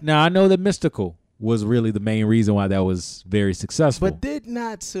do that? Now, I know that Mystical was really the main reason why that was very successful. But did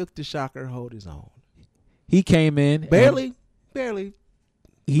not Silk the Shocker hold his own? He came in. Barely.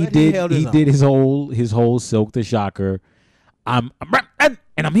 He But he held his did own. his whole Silk the Shocker. I'm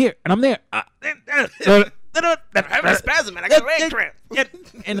here and I'm there. I'm having a spasm and I got a leg cramp.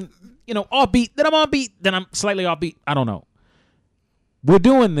 And off beat, then I'm on beat, then I'm slightly off beat. I don't know. We're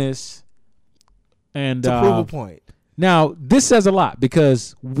doing this and To prove a point. Now, this says a lot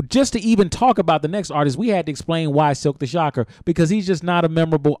because just to even talk about the next artist, we had to explain why Silk the Shocker, because he's just not a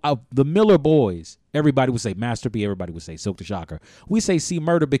memorable of the Miller Boys. Everybody would say Master P, everybody would say Silk the Shocker. We say C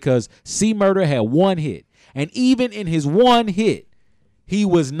Murder because C Murder had one hit. And even in his one hit, he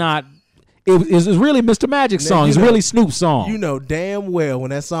was not. It was really Mr. Magic's song. It's really Snoop's song. You know damn well when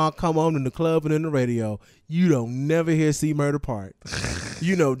that song come on in the club and in the radio, you don't never hear C Murder part.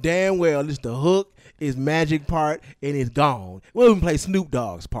 You know damn well it's the hook, it's Magic part, and it's gone. We don't even play Snoop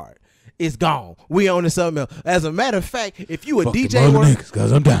Dogg's part. It's gone. We on to something else. As a matter of fact, if you a DJ,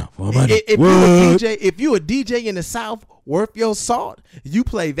 because I'm down for money. If you a DJ in the South worth your salt, you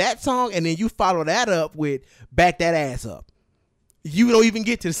play that song and then you follow that up with Back That Ass Up. You don't even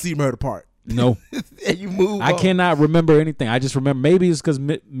get to the C Murder part. No. And you move I on. cannot remember anything. I just remember, maybe it's because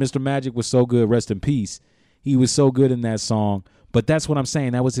Mr. Magic was so good, rest in peace. He was so good in that song. But that's what I'm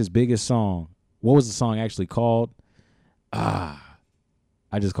saying. That was his biggest song. What was the song actually called?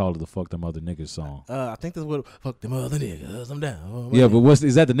 I just called it the Fuck Them Other Niggas song. I think that's what Fuck Them Other Niggas. I'm down. Yeah, but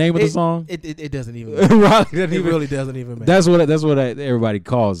is that the name of the song? It doesn't even matter. Right, It really doesn't even matter. That's what everybody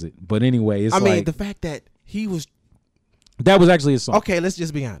calls it. But anyway, it's I mean, like, the fact that he was that was actually a song. okay. Let's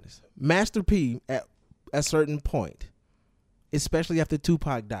just be honest. Master P at a certain point, especially after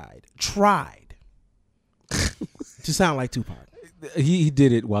Tupac died, tried to sound like Tupac. He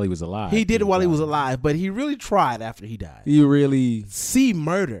did it while he was alive. He did it while he was alive, but he really tried after he died. He really C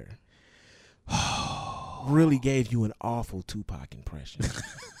Murder really gave you an awful Tupac impression.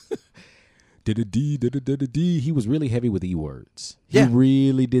 did a D. He was really heavy with E words. Yeah. He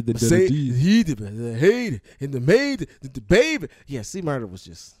really did the Say D. he did the hate and the maid, the baby. Yeah, C Murder was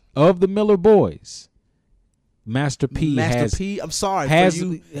just Of the Miller Boys, Master P I'm sorry has for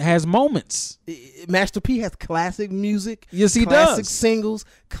you. has moments. Master P has classic music. Yes, he classic does. singles,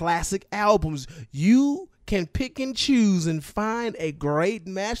 classic albums. You can pick and choose and find a great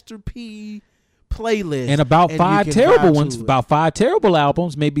Master P playlist. And about you five can terrible vibe ones, to it. about 5 terrible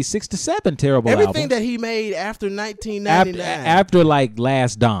albums, maybe 6 to 7 terrible Everything albums. that he made after 1999. After like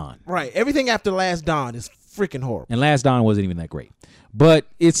Last Dawn. Right. Everything after Last Dawn is freaking horrible. And Last Dawn wasn't even that great. But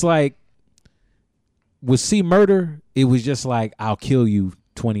it's like with C Murder, it was just like, I'll kill you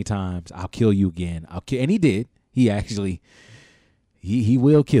 20 times. I'll kill you again. And he did. He actually, he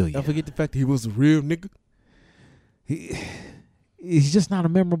will kill you. Don't forget the fact that he was a real nigga. He's just not a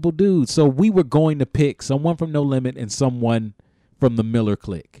memorable dude. So we were going to pick someone from No Limit and someone from the Miller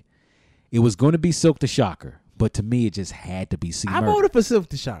Clique. It was going to be Silk the Shocker, but to me, it just had to be C I Murder. voted for Silk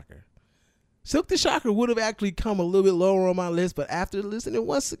the Shocker. Silk the Shocker would have actually come a little bit lower on my list, but after listening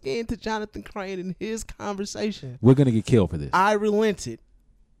once again to Jonathan Crane and his conversation, We're going to get killed for this. I relented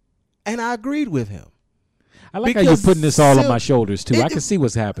and I agreed with him. I like how you're putting this all on my shoulders too. I can see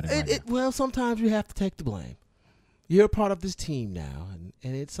what's happening right now. Well, sometimes you have to take the blame. You're a part of this team now,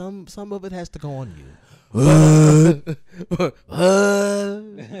 and it's some of it has to go on you.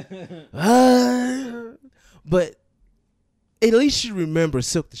 But at least you remember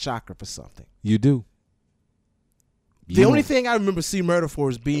Silk the Shocker for something. You do. The only thing I remember C Murder for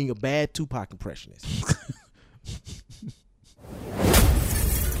is being a bad Tupac impressionist.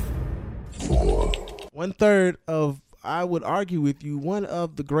 1/3 of, I would argue with you, one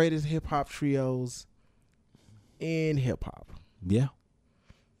of the greatest hip hop trios in hip hop. Yeah.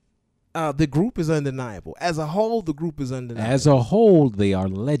 The group is undeniable. As a whole, the group is undeniable. As a whole, they are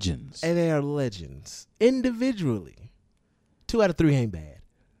legends. And they are legends. Individually, 2 out of 3 ain't bad.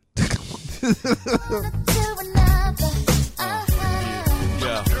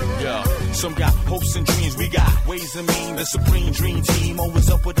 Yeah. Some got hopes and dreams, we got ways and means. The supreme dream team, always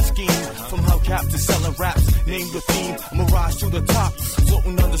up with a scheme. From hubcap to selling raps, name the theme. Mirage to the top,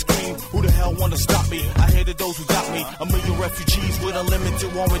 floating on the screen. Who the hell wanna stop me? I hated those who got me. A million refugees with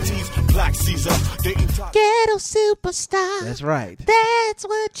unlimited warranties. Black Caesar, dating top. Ghetto superstar. That's right. That's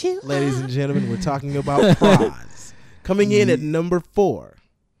what you Ladies and gentlemen, we're talking about Prods. Coming in at number 4,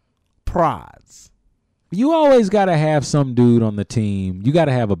 Prods. You always got to have some dude on the team. You got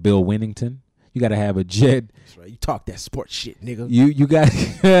to have a Bill Winnington. You got to have a Jed. That's right. You talk that sports shit, nigga. You got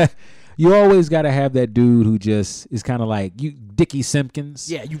you always got to have that dude who just is kind of like you, Dickie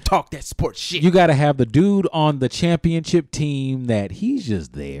Simpkins. Yeah, you talk that sports shit. You got to have the dude on the championship team that he's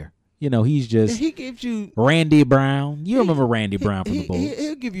just there. You know, he's just. He gives you Randy Brown. You remember Randy Brown from the Bulls?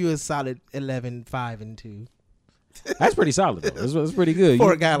 He'll give you a solid 11, 5, and 2. That's pretty solid though. That's pretty good.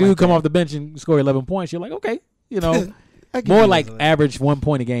 For a guy dude like come that. off the bench and score 11 points. You're like, okay, you know, I give more you like that. average 1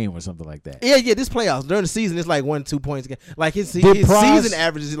 point a game or something like that. Yeah. This playoffs during the season, it's like 1-2 points a game. Like his Did Pras- season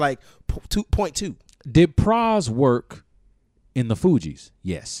average is like 2.2. Did Pras work in the Fugees?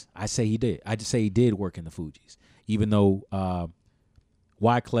 Yes, I say he did. I just say he did work in the Fugees, even though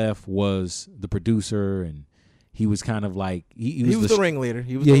Wyclef was the producer and he was kind of like he was the ringleader.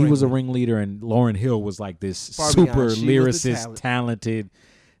 He was he was a ringleader, and Lauryn Hill was like this Far super beyond. She was the lyricist, talented.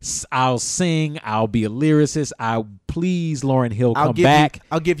 I'll sing. I'll be a lyricist. I'll please Lauryn Hill come back.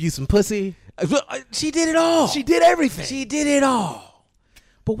 I'll give you some pussy. She did it all. She did everything. She did it all.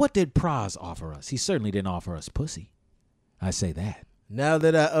 But what did Pras offer us? He certainly didn't offer us pussy. I say that. Now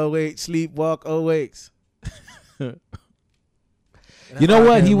that I awake, sleep, walk, awakes. You know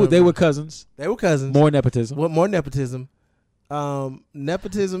what? They were cousins. They were cousins. More nepotism. What more nepotism?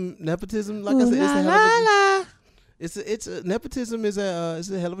 Nepotism. Like I said, it's a nepotism is a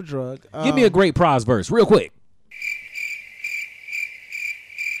hell of a drug. Give me a great Pras verse, real quick.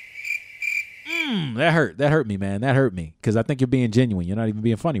 That hurt. That hurt me, man. That hurt me because I think you're being genuine. You're not even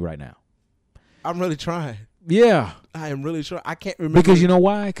being funny right now. I'm really trying. Yeah. I am really sure. I can't remember. Because you know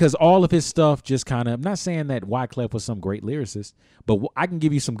why? Because all of his stuff just kind of, I'm not saying that Wyclef was some great lyricist, but I can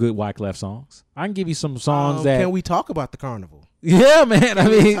give you some good Wyclef songs. I can give you some songs that. Can we talk about the Carnival? Yeah, man. I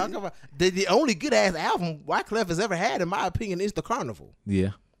mean. Talk about the only good ass album Wyclef has ever had, in my opinion, is the Carnival.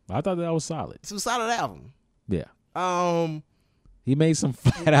 Yeah. I thought that was solid. It's a solid album. Yeah. He made some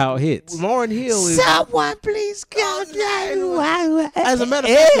flat out hits. Lauryn Hill is. Someone please go down. As a matter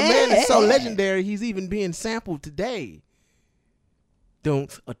of fact, the man is so legendary, he's even being sampled today. Him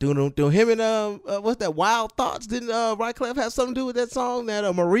and what's that? Wild Thoughts. Didn't Wyclef have something to do with that song?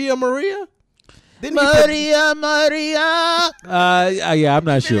 That Maria? Didn't Maria. Yeah, I'm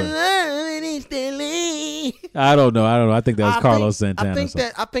not sure. I don't know. I think that was Carlos Santana.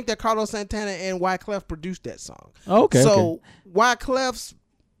 I think that Carlos Santana and Wyclef produced that song. Okay. So Wyclef's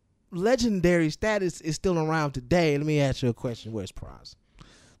legendary status is still around today. Let me ask you a question. Where's Pras?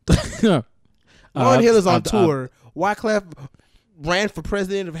 Lauryn Hill is on tour. Wyclef ran for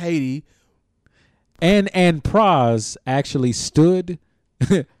president of Haiti. And Pras actually stood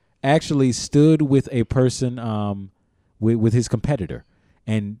with a person with his competitor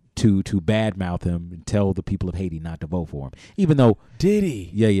and to badmouth him and tell the people of Haiti not to vote for him. Even though Did he?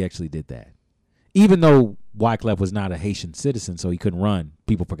 Yeah, he actually did that. Even though Wyclef was not a Haitian citizen, so he couldn't run.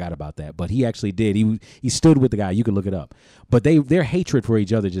 People forgot about that, but he actually did. He stood with the guy. You can look it up. But their hatred for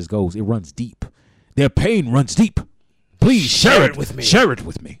each other just goes. It runs deep. Their pain runs deep. Please share it with me. Share it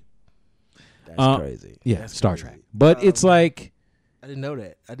with me. That's crazy. Yeah, That's Star crazy. Trek. But it's like I didn't know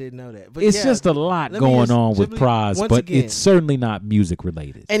that. But it's yeah, just a lot let me going just on with simply- Pras, once but again, it's certainly not music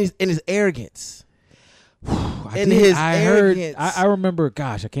related. and his arrogance. I heard. I remember.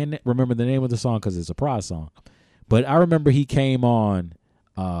 Gosh, I can't remember the name of the song because it's a Pras song. But I remember he came on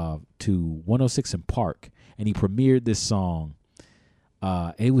to 106 in Park and he premiered this song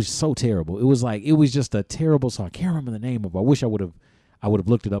It was so terrible. It was just a terrible song. I can't remember the name of it. I wish I would have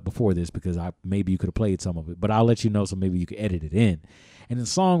looked it up before this because maybe you could have played some of it. But I'll let you know so maybe you could edit it in. And the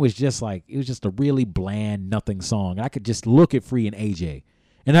song was just like, it was just a really bland, nothing song. I could just look at Free and AJ,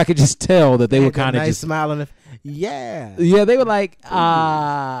 and I could just tell that they were kind of nice just smile on the yeah. They were like,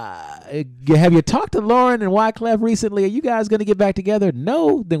 have you talked to Lauren and Wyclef recently? Are you guys going to get back together?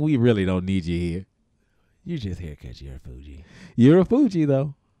 No, then we really don't need you here. You just here because you're a Fuji. You're a Fuji,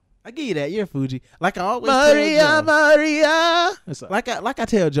 though. I give you that. You're a Fuji. Like I always tell Joe. Maria. Like I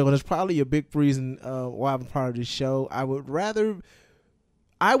tell Joe, and it's probably a big reason why I'm part of this show. I would rather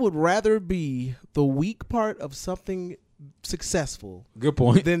be the weak part of something successful. Good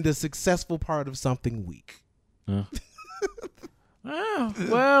point. Than the successful part of something weak.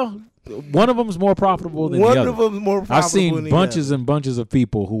 Well, one of them's more profitable than the other. One of them's more profitable. I've seen than bunches the other. and bunches of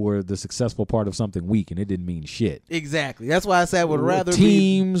people who were the successful part of something weak, and it didn't mean shit. Exactly. That's why I said I would rather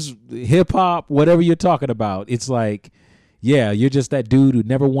teams, hip hop, whatever you're talking about. It's like, yeah, you're just that dude who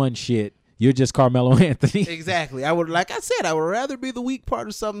never won shit. You're just Carmelo Anthony. Exactly. I would rather be the weak part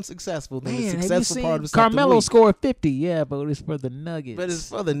of something successful than the successful part of something Carmelo weak. scored 50, yeah, but it's for the Nuggets. But it's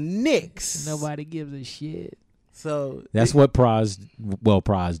for the Knicks. Nobody gives a shit. So that's what Praz. Well,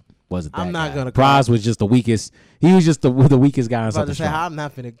 Praz wasn't. That I'm not guy. gonna. Praz was just the weakest. He was just the weakest guy. I On was about something to say strong. I'm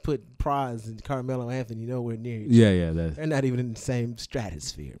not gonna put Praz and Carmelo Anthony nowhere near each other. Yeah. They're not even in the same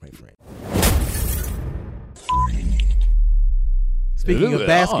stratosphere, my friend. Speaking of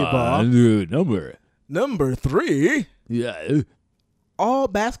basketball, number 3. Yeah. All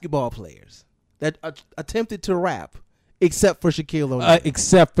basketball players that attempted to rap, except for Shaquille O'Neal.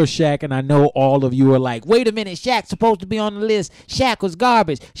 Except for Shaq, and I know all of you are like, wait a minute, Shaq's supposed to be on the list. Shaq was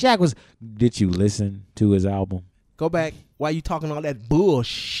garbage. Did you listen to his album? Go back. Why you talking all that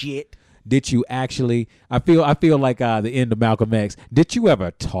bullshit? Did you actually? I feel like the end of Malcolm X. Did you ever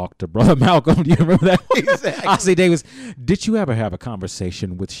talk to Brother Malcolm? Do you remember that? Exactly. Ossie Davis. Did you ever have a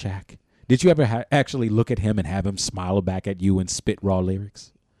conversation with Shaq? Did you ever actually look at him and have him smile back at you and spit raw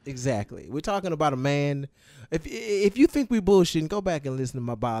lyrics? Exactly. We're talking about a man. If you think we bullshitting, go back and listen to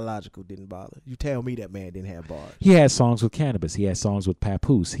My Biological Didn't Bother. You tell me that man didn't have bars. He had songs with Cannabis. He had songs with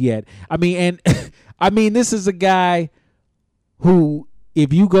Papoose. He had. This is a guy who,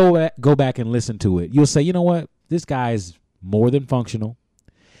 if you go back and listen to it, you'll say, you know what, this guy is more than functional,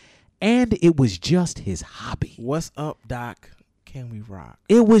 and it was just his hobby. What's up, Doc? Can we rock?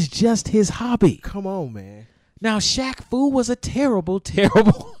 It was just his hobby. Come on, man. Now, Shaq Fu was a terrible,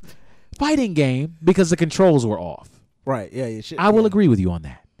 terrible fighting game because the controls were off. Right? Yeah. I will agree with you on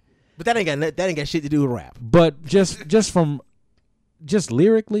that. But that ain't got shit to do with rap. But just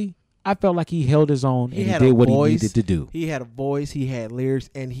lyrically, I felt like he held his own and he did what he needed to do. He had a voice, he had lyrics,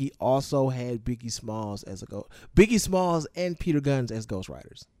 and he also had Biggie Smalls Biggie Smalls and Peter Guns as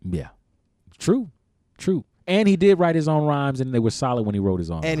ghostwriters. Yeah, true. And he did write his own rhymes, and they were solid when he wrote his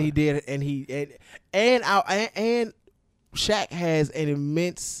own. And rhymes. he did, and Shaq has an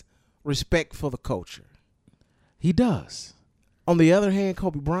immense respect for the culture. He does. On the other hand,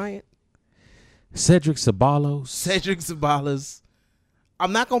 Kobe Bryant, Cedric Sabalas.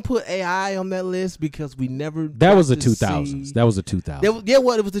 I'm not gonna put AI on that list because we never. That was the 2000s. That was the 2000s. It was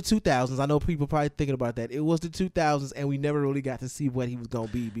the 2000s. I know people probably thinking about that. It was the 2000s, and we never really got to see what he was gonna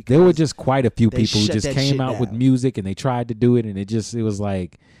be. Because there were just quite a few people who shut just that came shit out with down. music and they tried to do it, and it was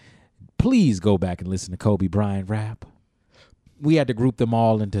like, please go back and listen to Kobe Bryant rap. We had to group them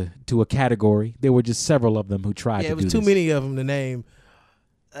all into a category. There were just several of them who tried to do it was this. too many of them to name.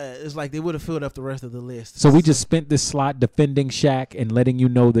 It's like they would have filled up the rest of the list. So we just spent this slot defending Shaq and letting you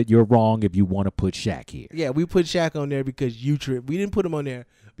know that you're wrong if you want to put Shaq here. Yeah, we put Shaq on there because you trip. We didn't put him on there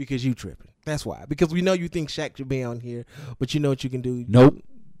because you tripping. That's why. Because we know you think Shaq should be on here, but you know what you can do. Nope.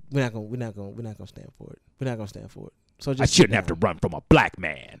 We're not gonna stand for it. We're not gonna stand for it. So just I shouldn't have to run from a black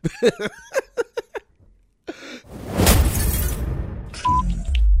man.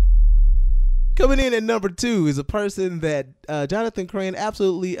 Coming in at number 2 is a person that Jonathan Crane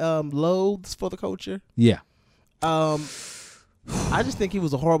absolutely loathes for the culture. Yeah. I just think he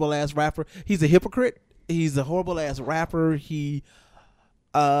was a horrible ass rapper. He's a hypocrite. He's a horrible ass rapper. It's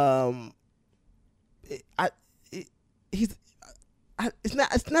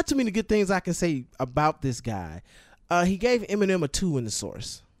not too many good things I can say about this guy. He gave Eminem a 2 in the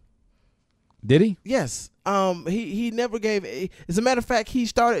source. Did he? Yes. He never gave. As a matter of fact,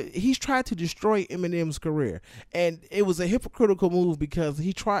 he's tried to destroy Eminem's career, and it was a hypocritical move because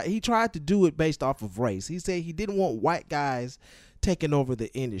he tried to do it based off of race. He said he didn't want white guys taking over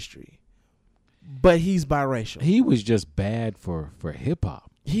the industry, but he's biracial. He was just bad for hip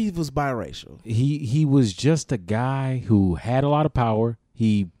hop. He was biracial. He was just a guy who had a lot of power.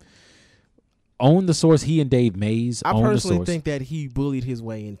 He owned the Source. He and Dave Mays I owned the personally Source. think that he bullied his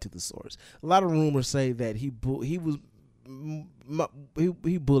way into the Source. A lot of rumors say that he bullied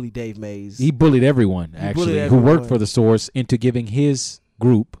Dave Mays. He bullied everyone, actually, bullied who everyone. worked for the Source into giving his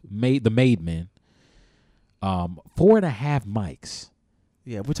group, the Made Men, 4.5 mics.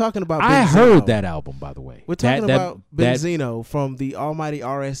 Yeah, we're talking about I Benzino. heard that album, by the way. We're talking That- about that- Benzino from the almighty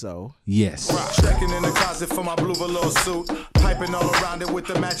RSO. Yes. Checking in the closet for my blue velour suit. Piping all around it with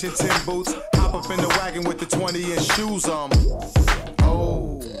the matching tin boots. Hop up in the wagon with the 20-inch shoes on.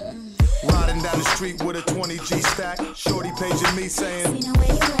 Oh. Riding down the street with a 20G stack. Shorty paging me saying,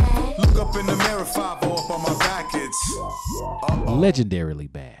 look up in the mirror, 5 up on my back. It's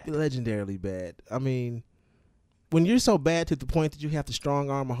Legendarily bad. Legendarily bad. I mean, when you're so bad to the point that you have to strong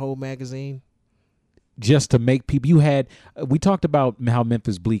arm a whole magazine. Just to make people, we talked about how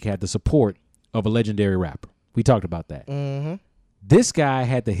Memphis Bleak had the support of a legendary rapper. We talked about that. Mm-hmm. This guy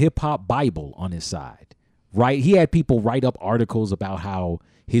had the hip hop Bible on his side, right? He had people write up articles about how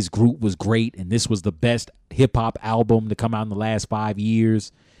his group was great and this was the best hip hop album to come out in the last 5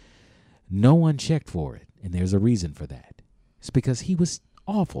 years. No one checked for it, and there's a reason for that. It's because he was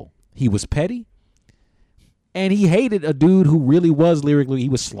awful. He was petty, and he hated a dude who really was lyrically. He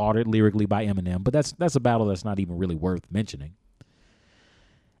was slaughtered lyrically by Eminem, but that's a battle that's not even really worth mentioning.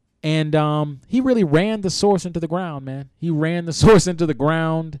 And he really ran the Source into the ground, man. He ran the Source into the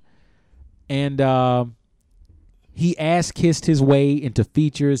ground, and he ass-kissed his way into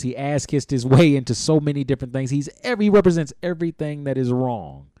features. He ass-kissed his way into so many different things. He represents everything that is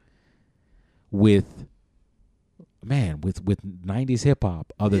wrong with 90s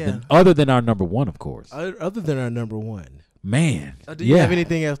hip-hop, other than our number one, of course. Other than our number one. Man. Do you have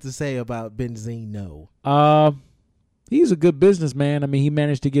anything else to say about Benzino? He's a good businessman. I mean, he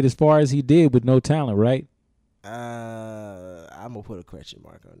managed to get as far as he did with no talent, right? I'm going to put a question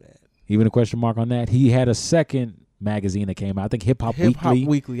mark on that. Even a question mark on that. He had a second magazine that came out. I think Hip Hop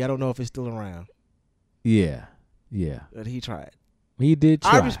Weekly. I don't know if it's still around. Yeah. But he tried. He did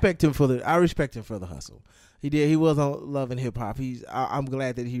try. I respect him for the hustle. He did. He was on Love and Hip Hop. I'm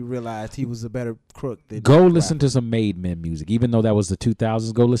glad that he realized he was a better crook than. Go listen to some Made Men music. Even though that was the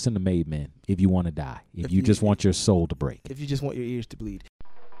 2000s, go listen to Made Men if you want to die. If you just want your soul to break. If you just want your ears to bleed.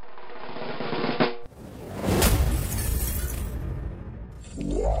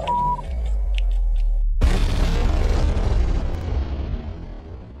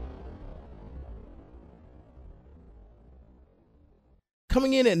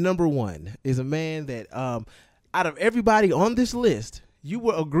 Coming in at number one is a man that, out of everybody on this list, you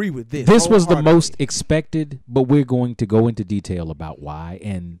will agree with this. This was the most expected, but we're going to go into detail about why.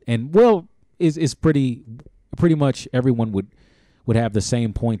 And well, is pretty much everyone would have the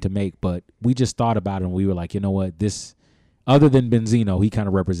same point to make, but we just thought about it and we were like, you know what, this, other than Benzino, he kind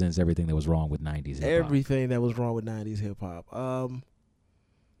of represents everything that was wrong with 90s hip-hop. Everything that was wrong with 90s hip-hop.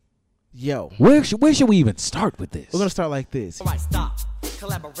 Yo. Where should we even start with this? We're going to start like this. All right, stop,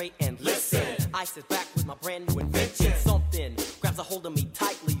 collaborate, and listen. I sit back with my brand new invention. Something grabs a hold of me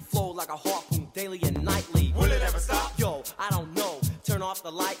tightly, flow like a harpoon daily and nightly. Will it ever stop? Yo, I don't know. Turn off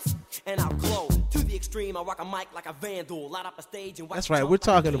the lights and I'll glow. To the extreme, I rock a mic like a vandal. Light up a stage and That's right. We're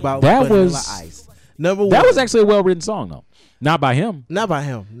talking about that Vanilla Ice. Number one. That was actually a well-written song, though. Not by him. Not by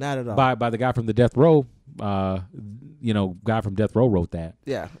him. Not at all. By the guy from the Death Row. Guy from Death Row wrote that.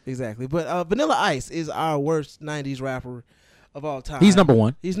 Yeah, exactly. But Vanilla Ice is our worst 90s rapper of all time. He's number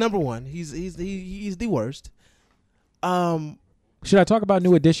one. He's number one. He's the worst. Should I talk about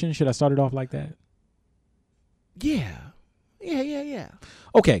New Edition? Should I start it off like that? Yeah.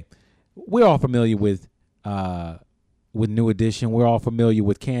 Okay. We're all familiar with New Edition. We're all familiar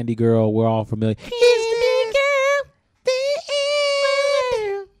with Candy Girl. We're all familiar. Candy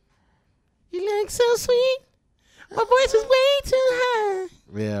Girl, you look so sweet. My voice was way too high.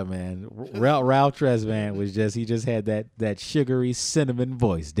 Yeah, man. Ralph Tresvant was he just had that sugary cinnamon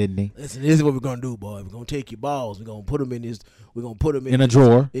voice, didn't he? Listen, this is what we're gonna do, boy. We're gonna take your balls. We're gonna put them in this. We're gonna put them in a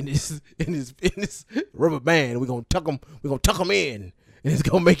drawer. In this rubber band. We're gonna tuck them in, and it's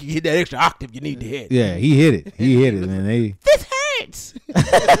gonna make you hit that extra octave you need to hit. Yeah, he hit it. Man. This hurts.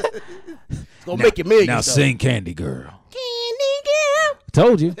 It's gonna make you millions. Now sing Candy Girl. Candy Girl.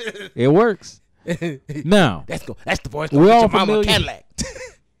 Told you, it works. Now that's the voice. We're all familiar. familiar. Cadillac.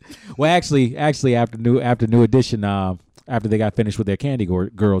 Well, actually, after New Edition, after they got finished with their Candy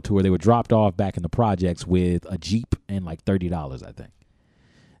Girl tour, they were dropped off back in the projects with a Jeep and like $30, I think.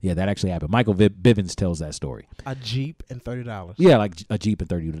 Yeah, that actually happened. Michael Bivins tells that story. A Jeep and $30. Yeah, like a Jeep and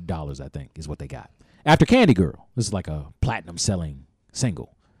 $30, I think, is what they got. After Candy Girl, this is like a platinum selling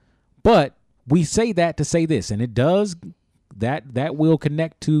single. But we say that to say this, and it does that will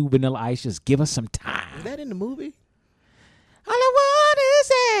connect to Vanilla Ice. Just give us some time. Is that in the movie? All I want is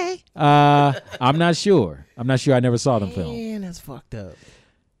say. I'm not sure. I never saw them film. Man, that's fucked up.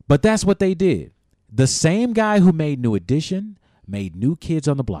 But that's what they did. The same guy who made New Edition made New Kids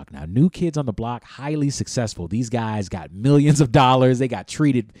on the Block. Now, New Kids on the Block, highly successful. These guys got millions of dollars. They got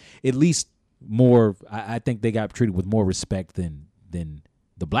treated at least more. I think they got treated with more respect than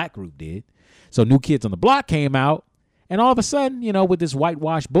the black group did. So New Kids on the Block came out, and all of a sudden, with this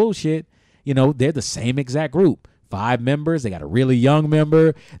whitewash bullshit, they're the same exact group. 5 members. They got a really young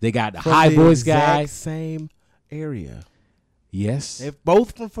member. They got a high voice guy. Same area. Yes. They're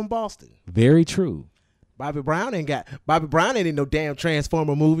both from Boston. Very true. Bobby Brown ain't in no damn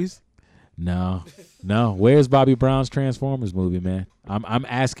Transformer movies. No. Where's Bobby Brown's Transformers movie, man? I'm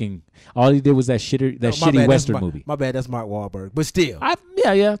asking. All he did was that shitty Western movie. My bad, that's Mark Wahlberg. But still.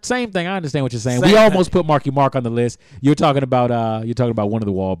 Yeah, same thing. I understand what you're saying. Same we almost thing. put Marky Mark on the list. You're talking about one of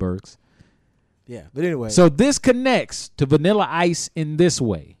the Wahlbergs. Yeah, but anyway. So this connects to Vanilla Ice in this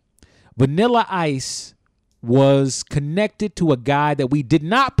way. Vanilla Ice was connected to a guy that we did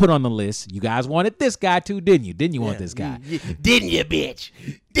not put on the list. You guys wanted this guy too, didn't you? Didn't you want this guy? Didn't you, bitch?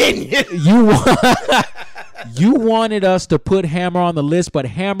 Didn't you? You wanted us to put Hammer on the list, but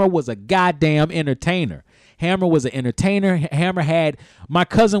Hammer was a goddamn entertainer. Hammer was an entertainer. My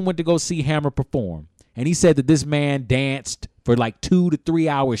cousin went to go see Hammer perform, and he said that this man danced for like 2 to 3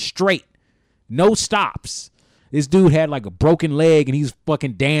 hours straight. No stops. This dude had like a broken leg and he's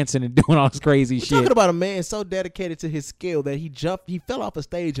fucking dancing and doing all this crazy shit. Talking about a man so dedicated to his skill that he fell off a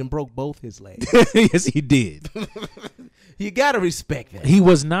stage and broke both his legs. Yes, he did. You gotta respect that. He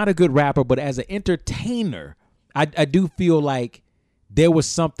was not a good rapper, but as an entertainer, I do feel like there was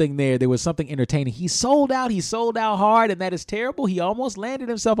something there. There was something entertaining. He sold out hard, and that is terrible. He almost landed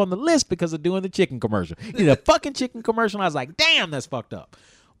himself on the list because of doing the chicken commercial. He did a fucking chicken commercial, and I was like, damn, that's fucked up.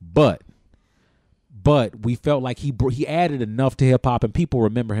 But we felt like he added enough to hip hop, and people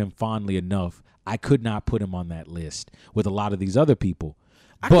remember him fondly enough. I could not put him on that list with a lot of these other people.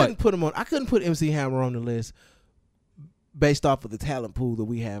 I couldn't put MC Hammer on the list based off of the talent pool that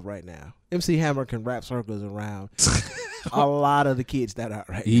we have right now. MC Hammer can rap circles around a lot of the kids that are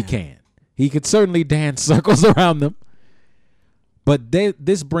right now. He can. He could certainly dance circles around them. But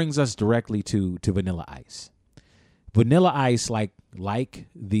this brings us directly to Vanilla Ice. Vanilla Ice, like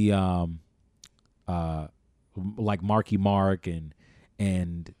the like Marky Mark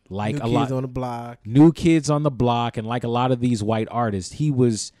and like New a lot Kids on the Block, New Kids on the Block, and like a lot of these white artists, he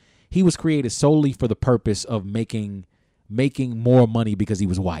was created solely for the purpose of making more money because he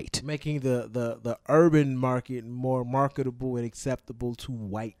was white, making the urban market more marketable and acceptable to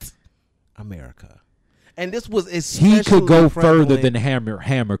white America. And this was especially he could go prevalent. further than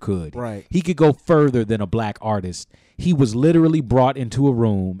Hammer could. Right. He could go further than a black artist. He was literally brought into a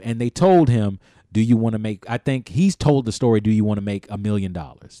room and they told him, do you want to make, I think he's told the story, do you want to make $1 million?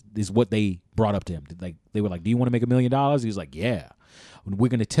 Is what they brought up to him. Like, they were like, do you want to make $1 million? He was like, yeah. We're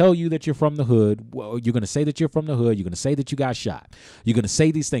going to tell you that you're from the hood. Well, you're going to say that you're from the hood. You're going to say that you got shot. You're going to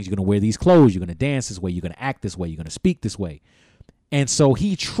say these things. You're going to wear these clothes. You're going to dance this way. You're going to act this way. You're going to speak this way. And so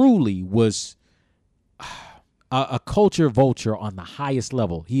he truly was a culture vulture on the highest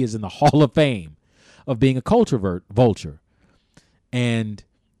level. He is in the Hall of Fame of being a culture vulture. And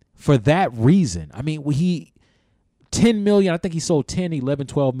for that reason, I mean, 10 million, I think he sold 10, 11,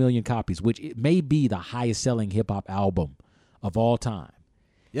 12 million copies, which it may be the highest selling hip hop album of all time.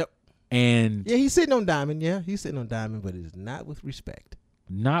 Yep. And yeah, he's sitting on Diamond. Yeah, he's sitting on Diamond, but it's not with respect.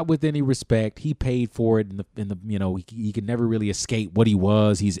 Not with any respect. He paid for it in the he could never really escape what he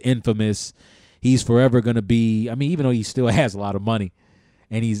was. He's infamous. He's forever going to be, I mean, even though he still has a lot of money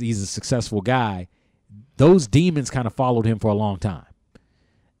and he's a successful guy, those demons kind of followed him for a long time.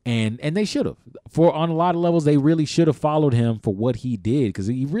 And they should have. On a lot of levels, they really should have followed him for what he did because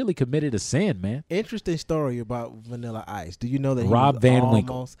he really committed a sin, man. Interesting story about Vanilla Ice. Do you know that Rob Van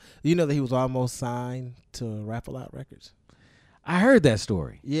Winkle? Do you know that he was almost signed to Rap A Lot Records? I heard that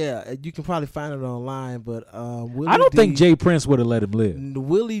story. Yeah, you can probably find it online, but I don't think Jay Prince would have let him live.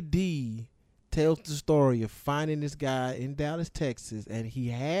 Willie D tells the story of finding this guy in Dallas, Texas, and he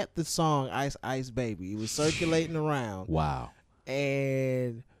had the song Ice Ice Baby. It was circulating around. Wow.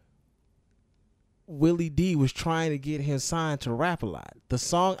 And Willie D was trying to get him signed to Rap A Lot. The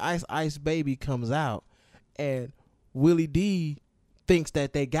song Ice Ice Baby comes out, and Willie D thinks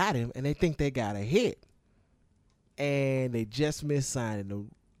that they got him, and they think they got a hit. And they just missed signing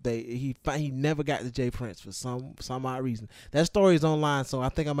him. He never got to Jay Prince for some odd reason. That story is online, so I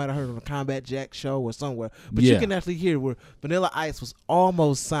think I might have heard it on the Combat Jack show or somewhere. But you can actually hear where Vanilla Ice was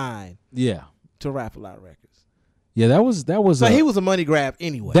almost signed. Yeah. To Rap A Lot Records. Yeah, that was So he was a money grab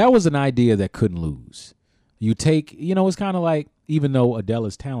anyway. That was an idea that couldn't lose. You take, it's kind of like, even though Adele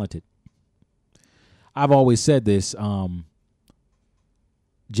is talented, I've always said this.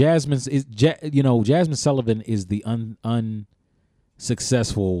 Jasmine Sullivan is the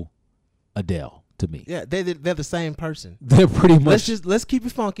unsuccessful Adele to me. Yeah, they're the same person. They're pretty much. Let's keep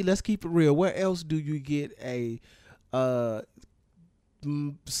it funky. Let's keep it real. Where else do you get a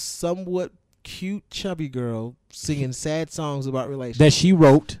somewhat cute chubby girl singing sad songs about relationships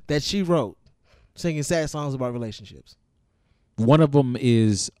that she wrote, singing sad songs about relationships? One of them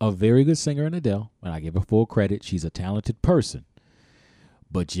is a very good singer in Adele, and I give her full credit. She's a talented person.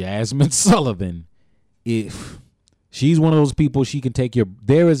 But Jasmine Sullivan, if she's one of those people, she can take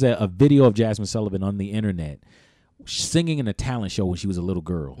there is a video of Jasmine Sullivan on the internet singing in a talent show when she was a little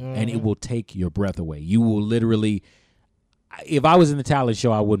girl, and it will take your breath away. You will literally, if I was in the talent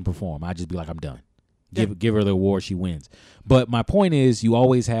show, I wouldn't perform. I'd just be like, I'm done. Give her the award, she wins. But my point is, you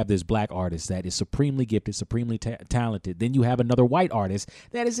always have this black artist that is supremely gifted, supremely talented. Then you have another white artist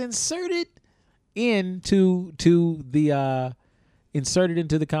that is inserted into the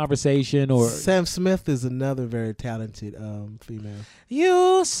conversation. Or Sam Smith is another very talented female.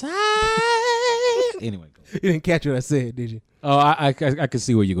 You say. Anyway, you didn't catch what I said, did you? Oh, I can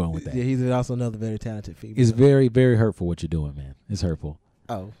see where you're going with that. Yeah, he's also another very talented female. It's very, very hurtful what you're doing, man. It's hurtful.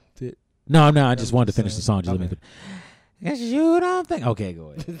 Oh, No, I just wanted to finish the song. Just let me. Yes, you don't think. Okay,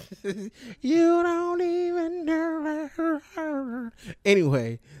 go ahead. You don't even know.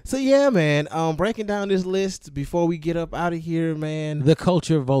 Anyway, so yeah, man. Breaking down this list before we get up out of here, man. The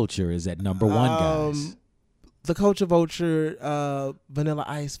Culture Vulture is at number 1, guys. The Culture Vulture, Vanilla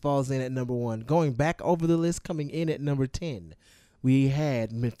Ice falls in at number 1. Going back over the list, coming in at number 10, we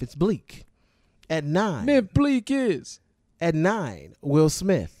had Memphis Bleak. At 9, Memphis Bleak is at 9. Will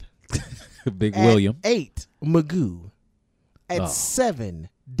Smith. Big William. 8, Magoo. At 7,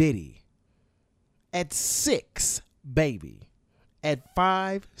 Diddy. At 6, Baby. At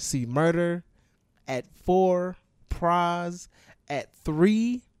 5, C Murder. At 4, Pras. At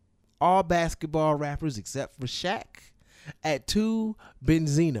 3, all basketball rappers except for Shaq. At 2,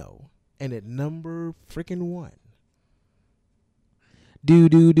 Benzino. And at number freaking 1. Do.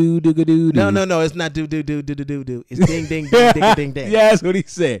 No, it's not do. It's ding ding ding. Yeah, that's what he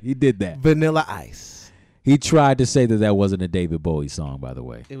said. He did that. Vanilla Ice. He tried to say that wasn't a David Bowie song, by the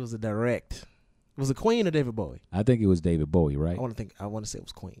way. It was a direct. Was it Queen or David Bowie? I think it was David Bowie, right? I want to say it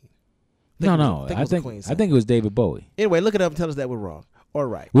was Queen. I think it was David Bowie. Anyway, look it up and tell us that we're wrong or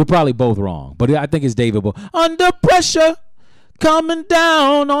right. We're probably both wrong, but I think it's David Bowie. Under pressure, coming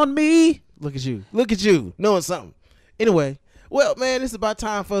down on me. Look at you, knowing something. Anyway. Well, man, it's about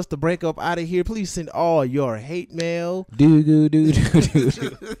time for us to break up out of here. Please send all your hate mail. To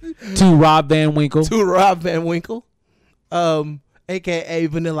Rob Van Winkle. A.K.A.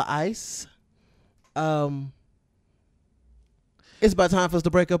 Vanilla Ice. It's about time for us to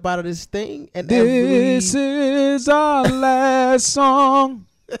break up out of this thing. And this is our last song.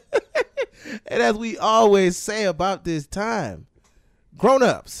 And as we always say about this time,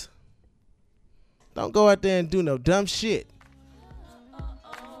 grown-ups, don't go out there and do no dumb shit.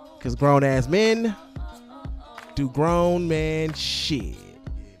 Because grown-ass men do grown man shit.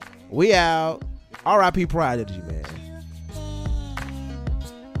 We out. R.I.P. Prodigy, man.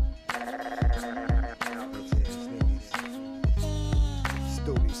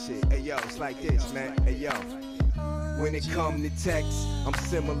 Stupid shit. Hey, yo, it's like this, man. Hey, yo. When it come to text, I'm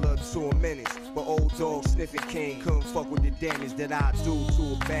similar to a menace. But old dog sniffing king couldn't fuck with the damage that I do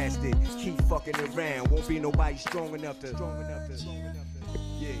to a bastard. Keep fucking around. Won't be nobody strong enough to.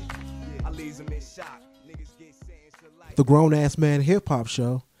 Yeah. I leave them in shock. Niggas get sentenced to life. The Grown Ass Man Hip Hop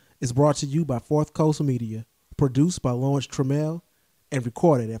Show is brought to you by Fourth Coast Media, produced by Lawrence Trammell, and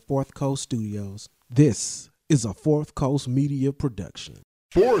recorded at Fourth Coast Studios. This is a Fourth Coast Media production.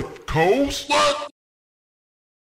 Fourth Coast? What?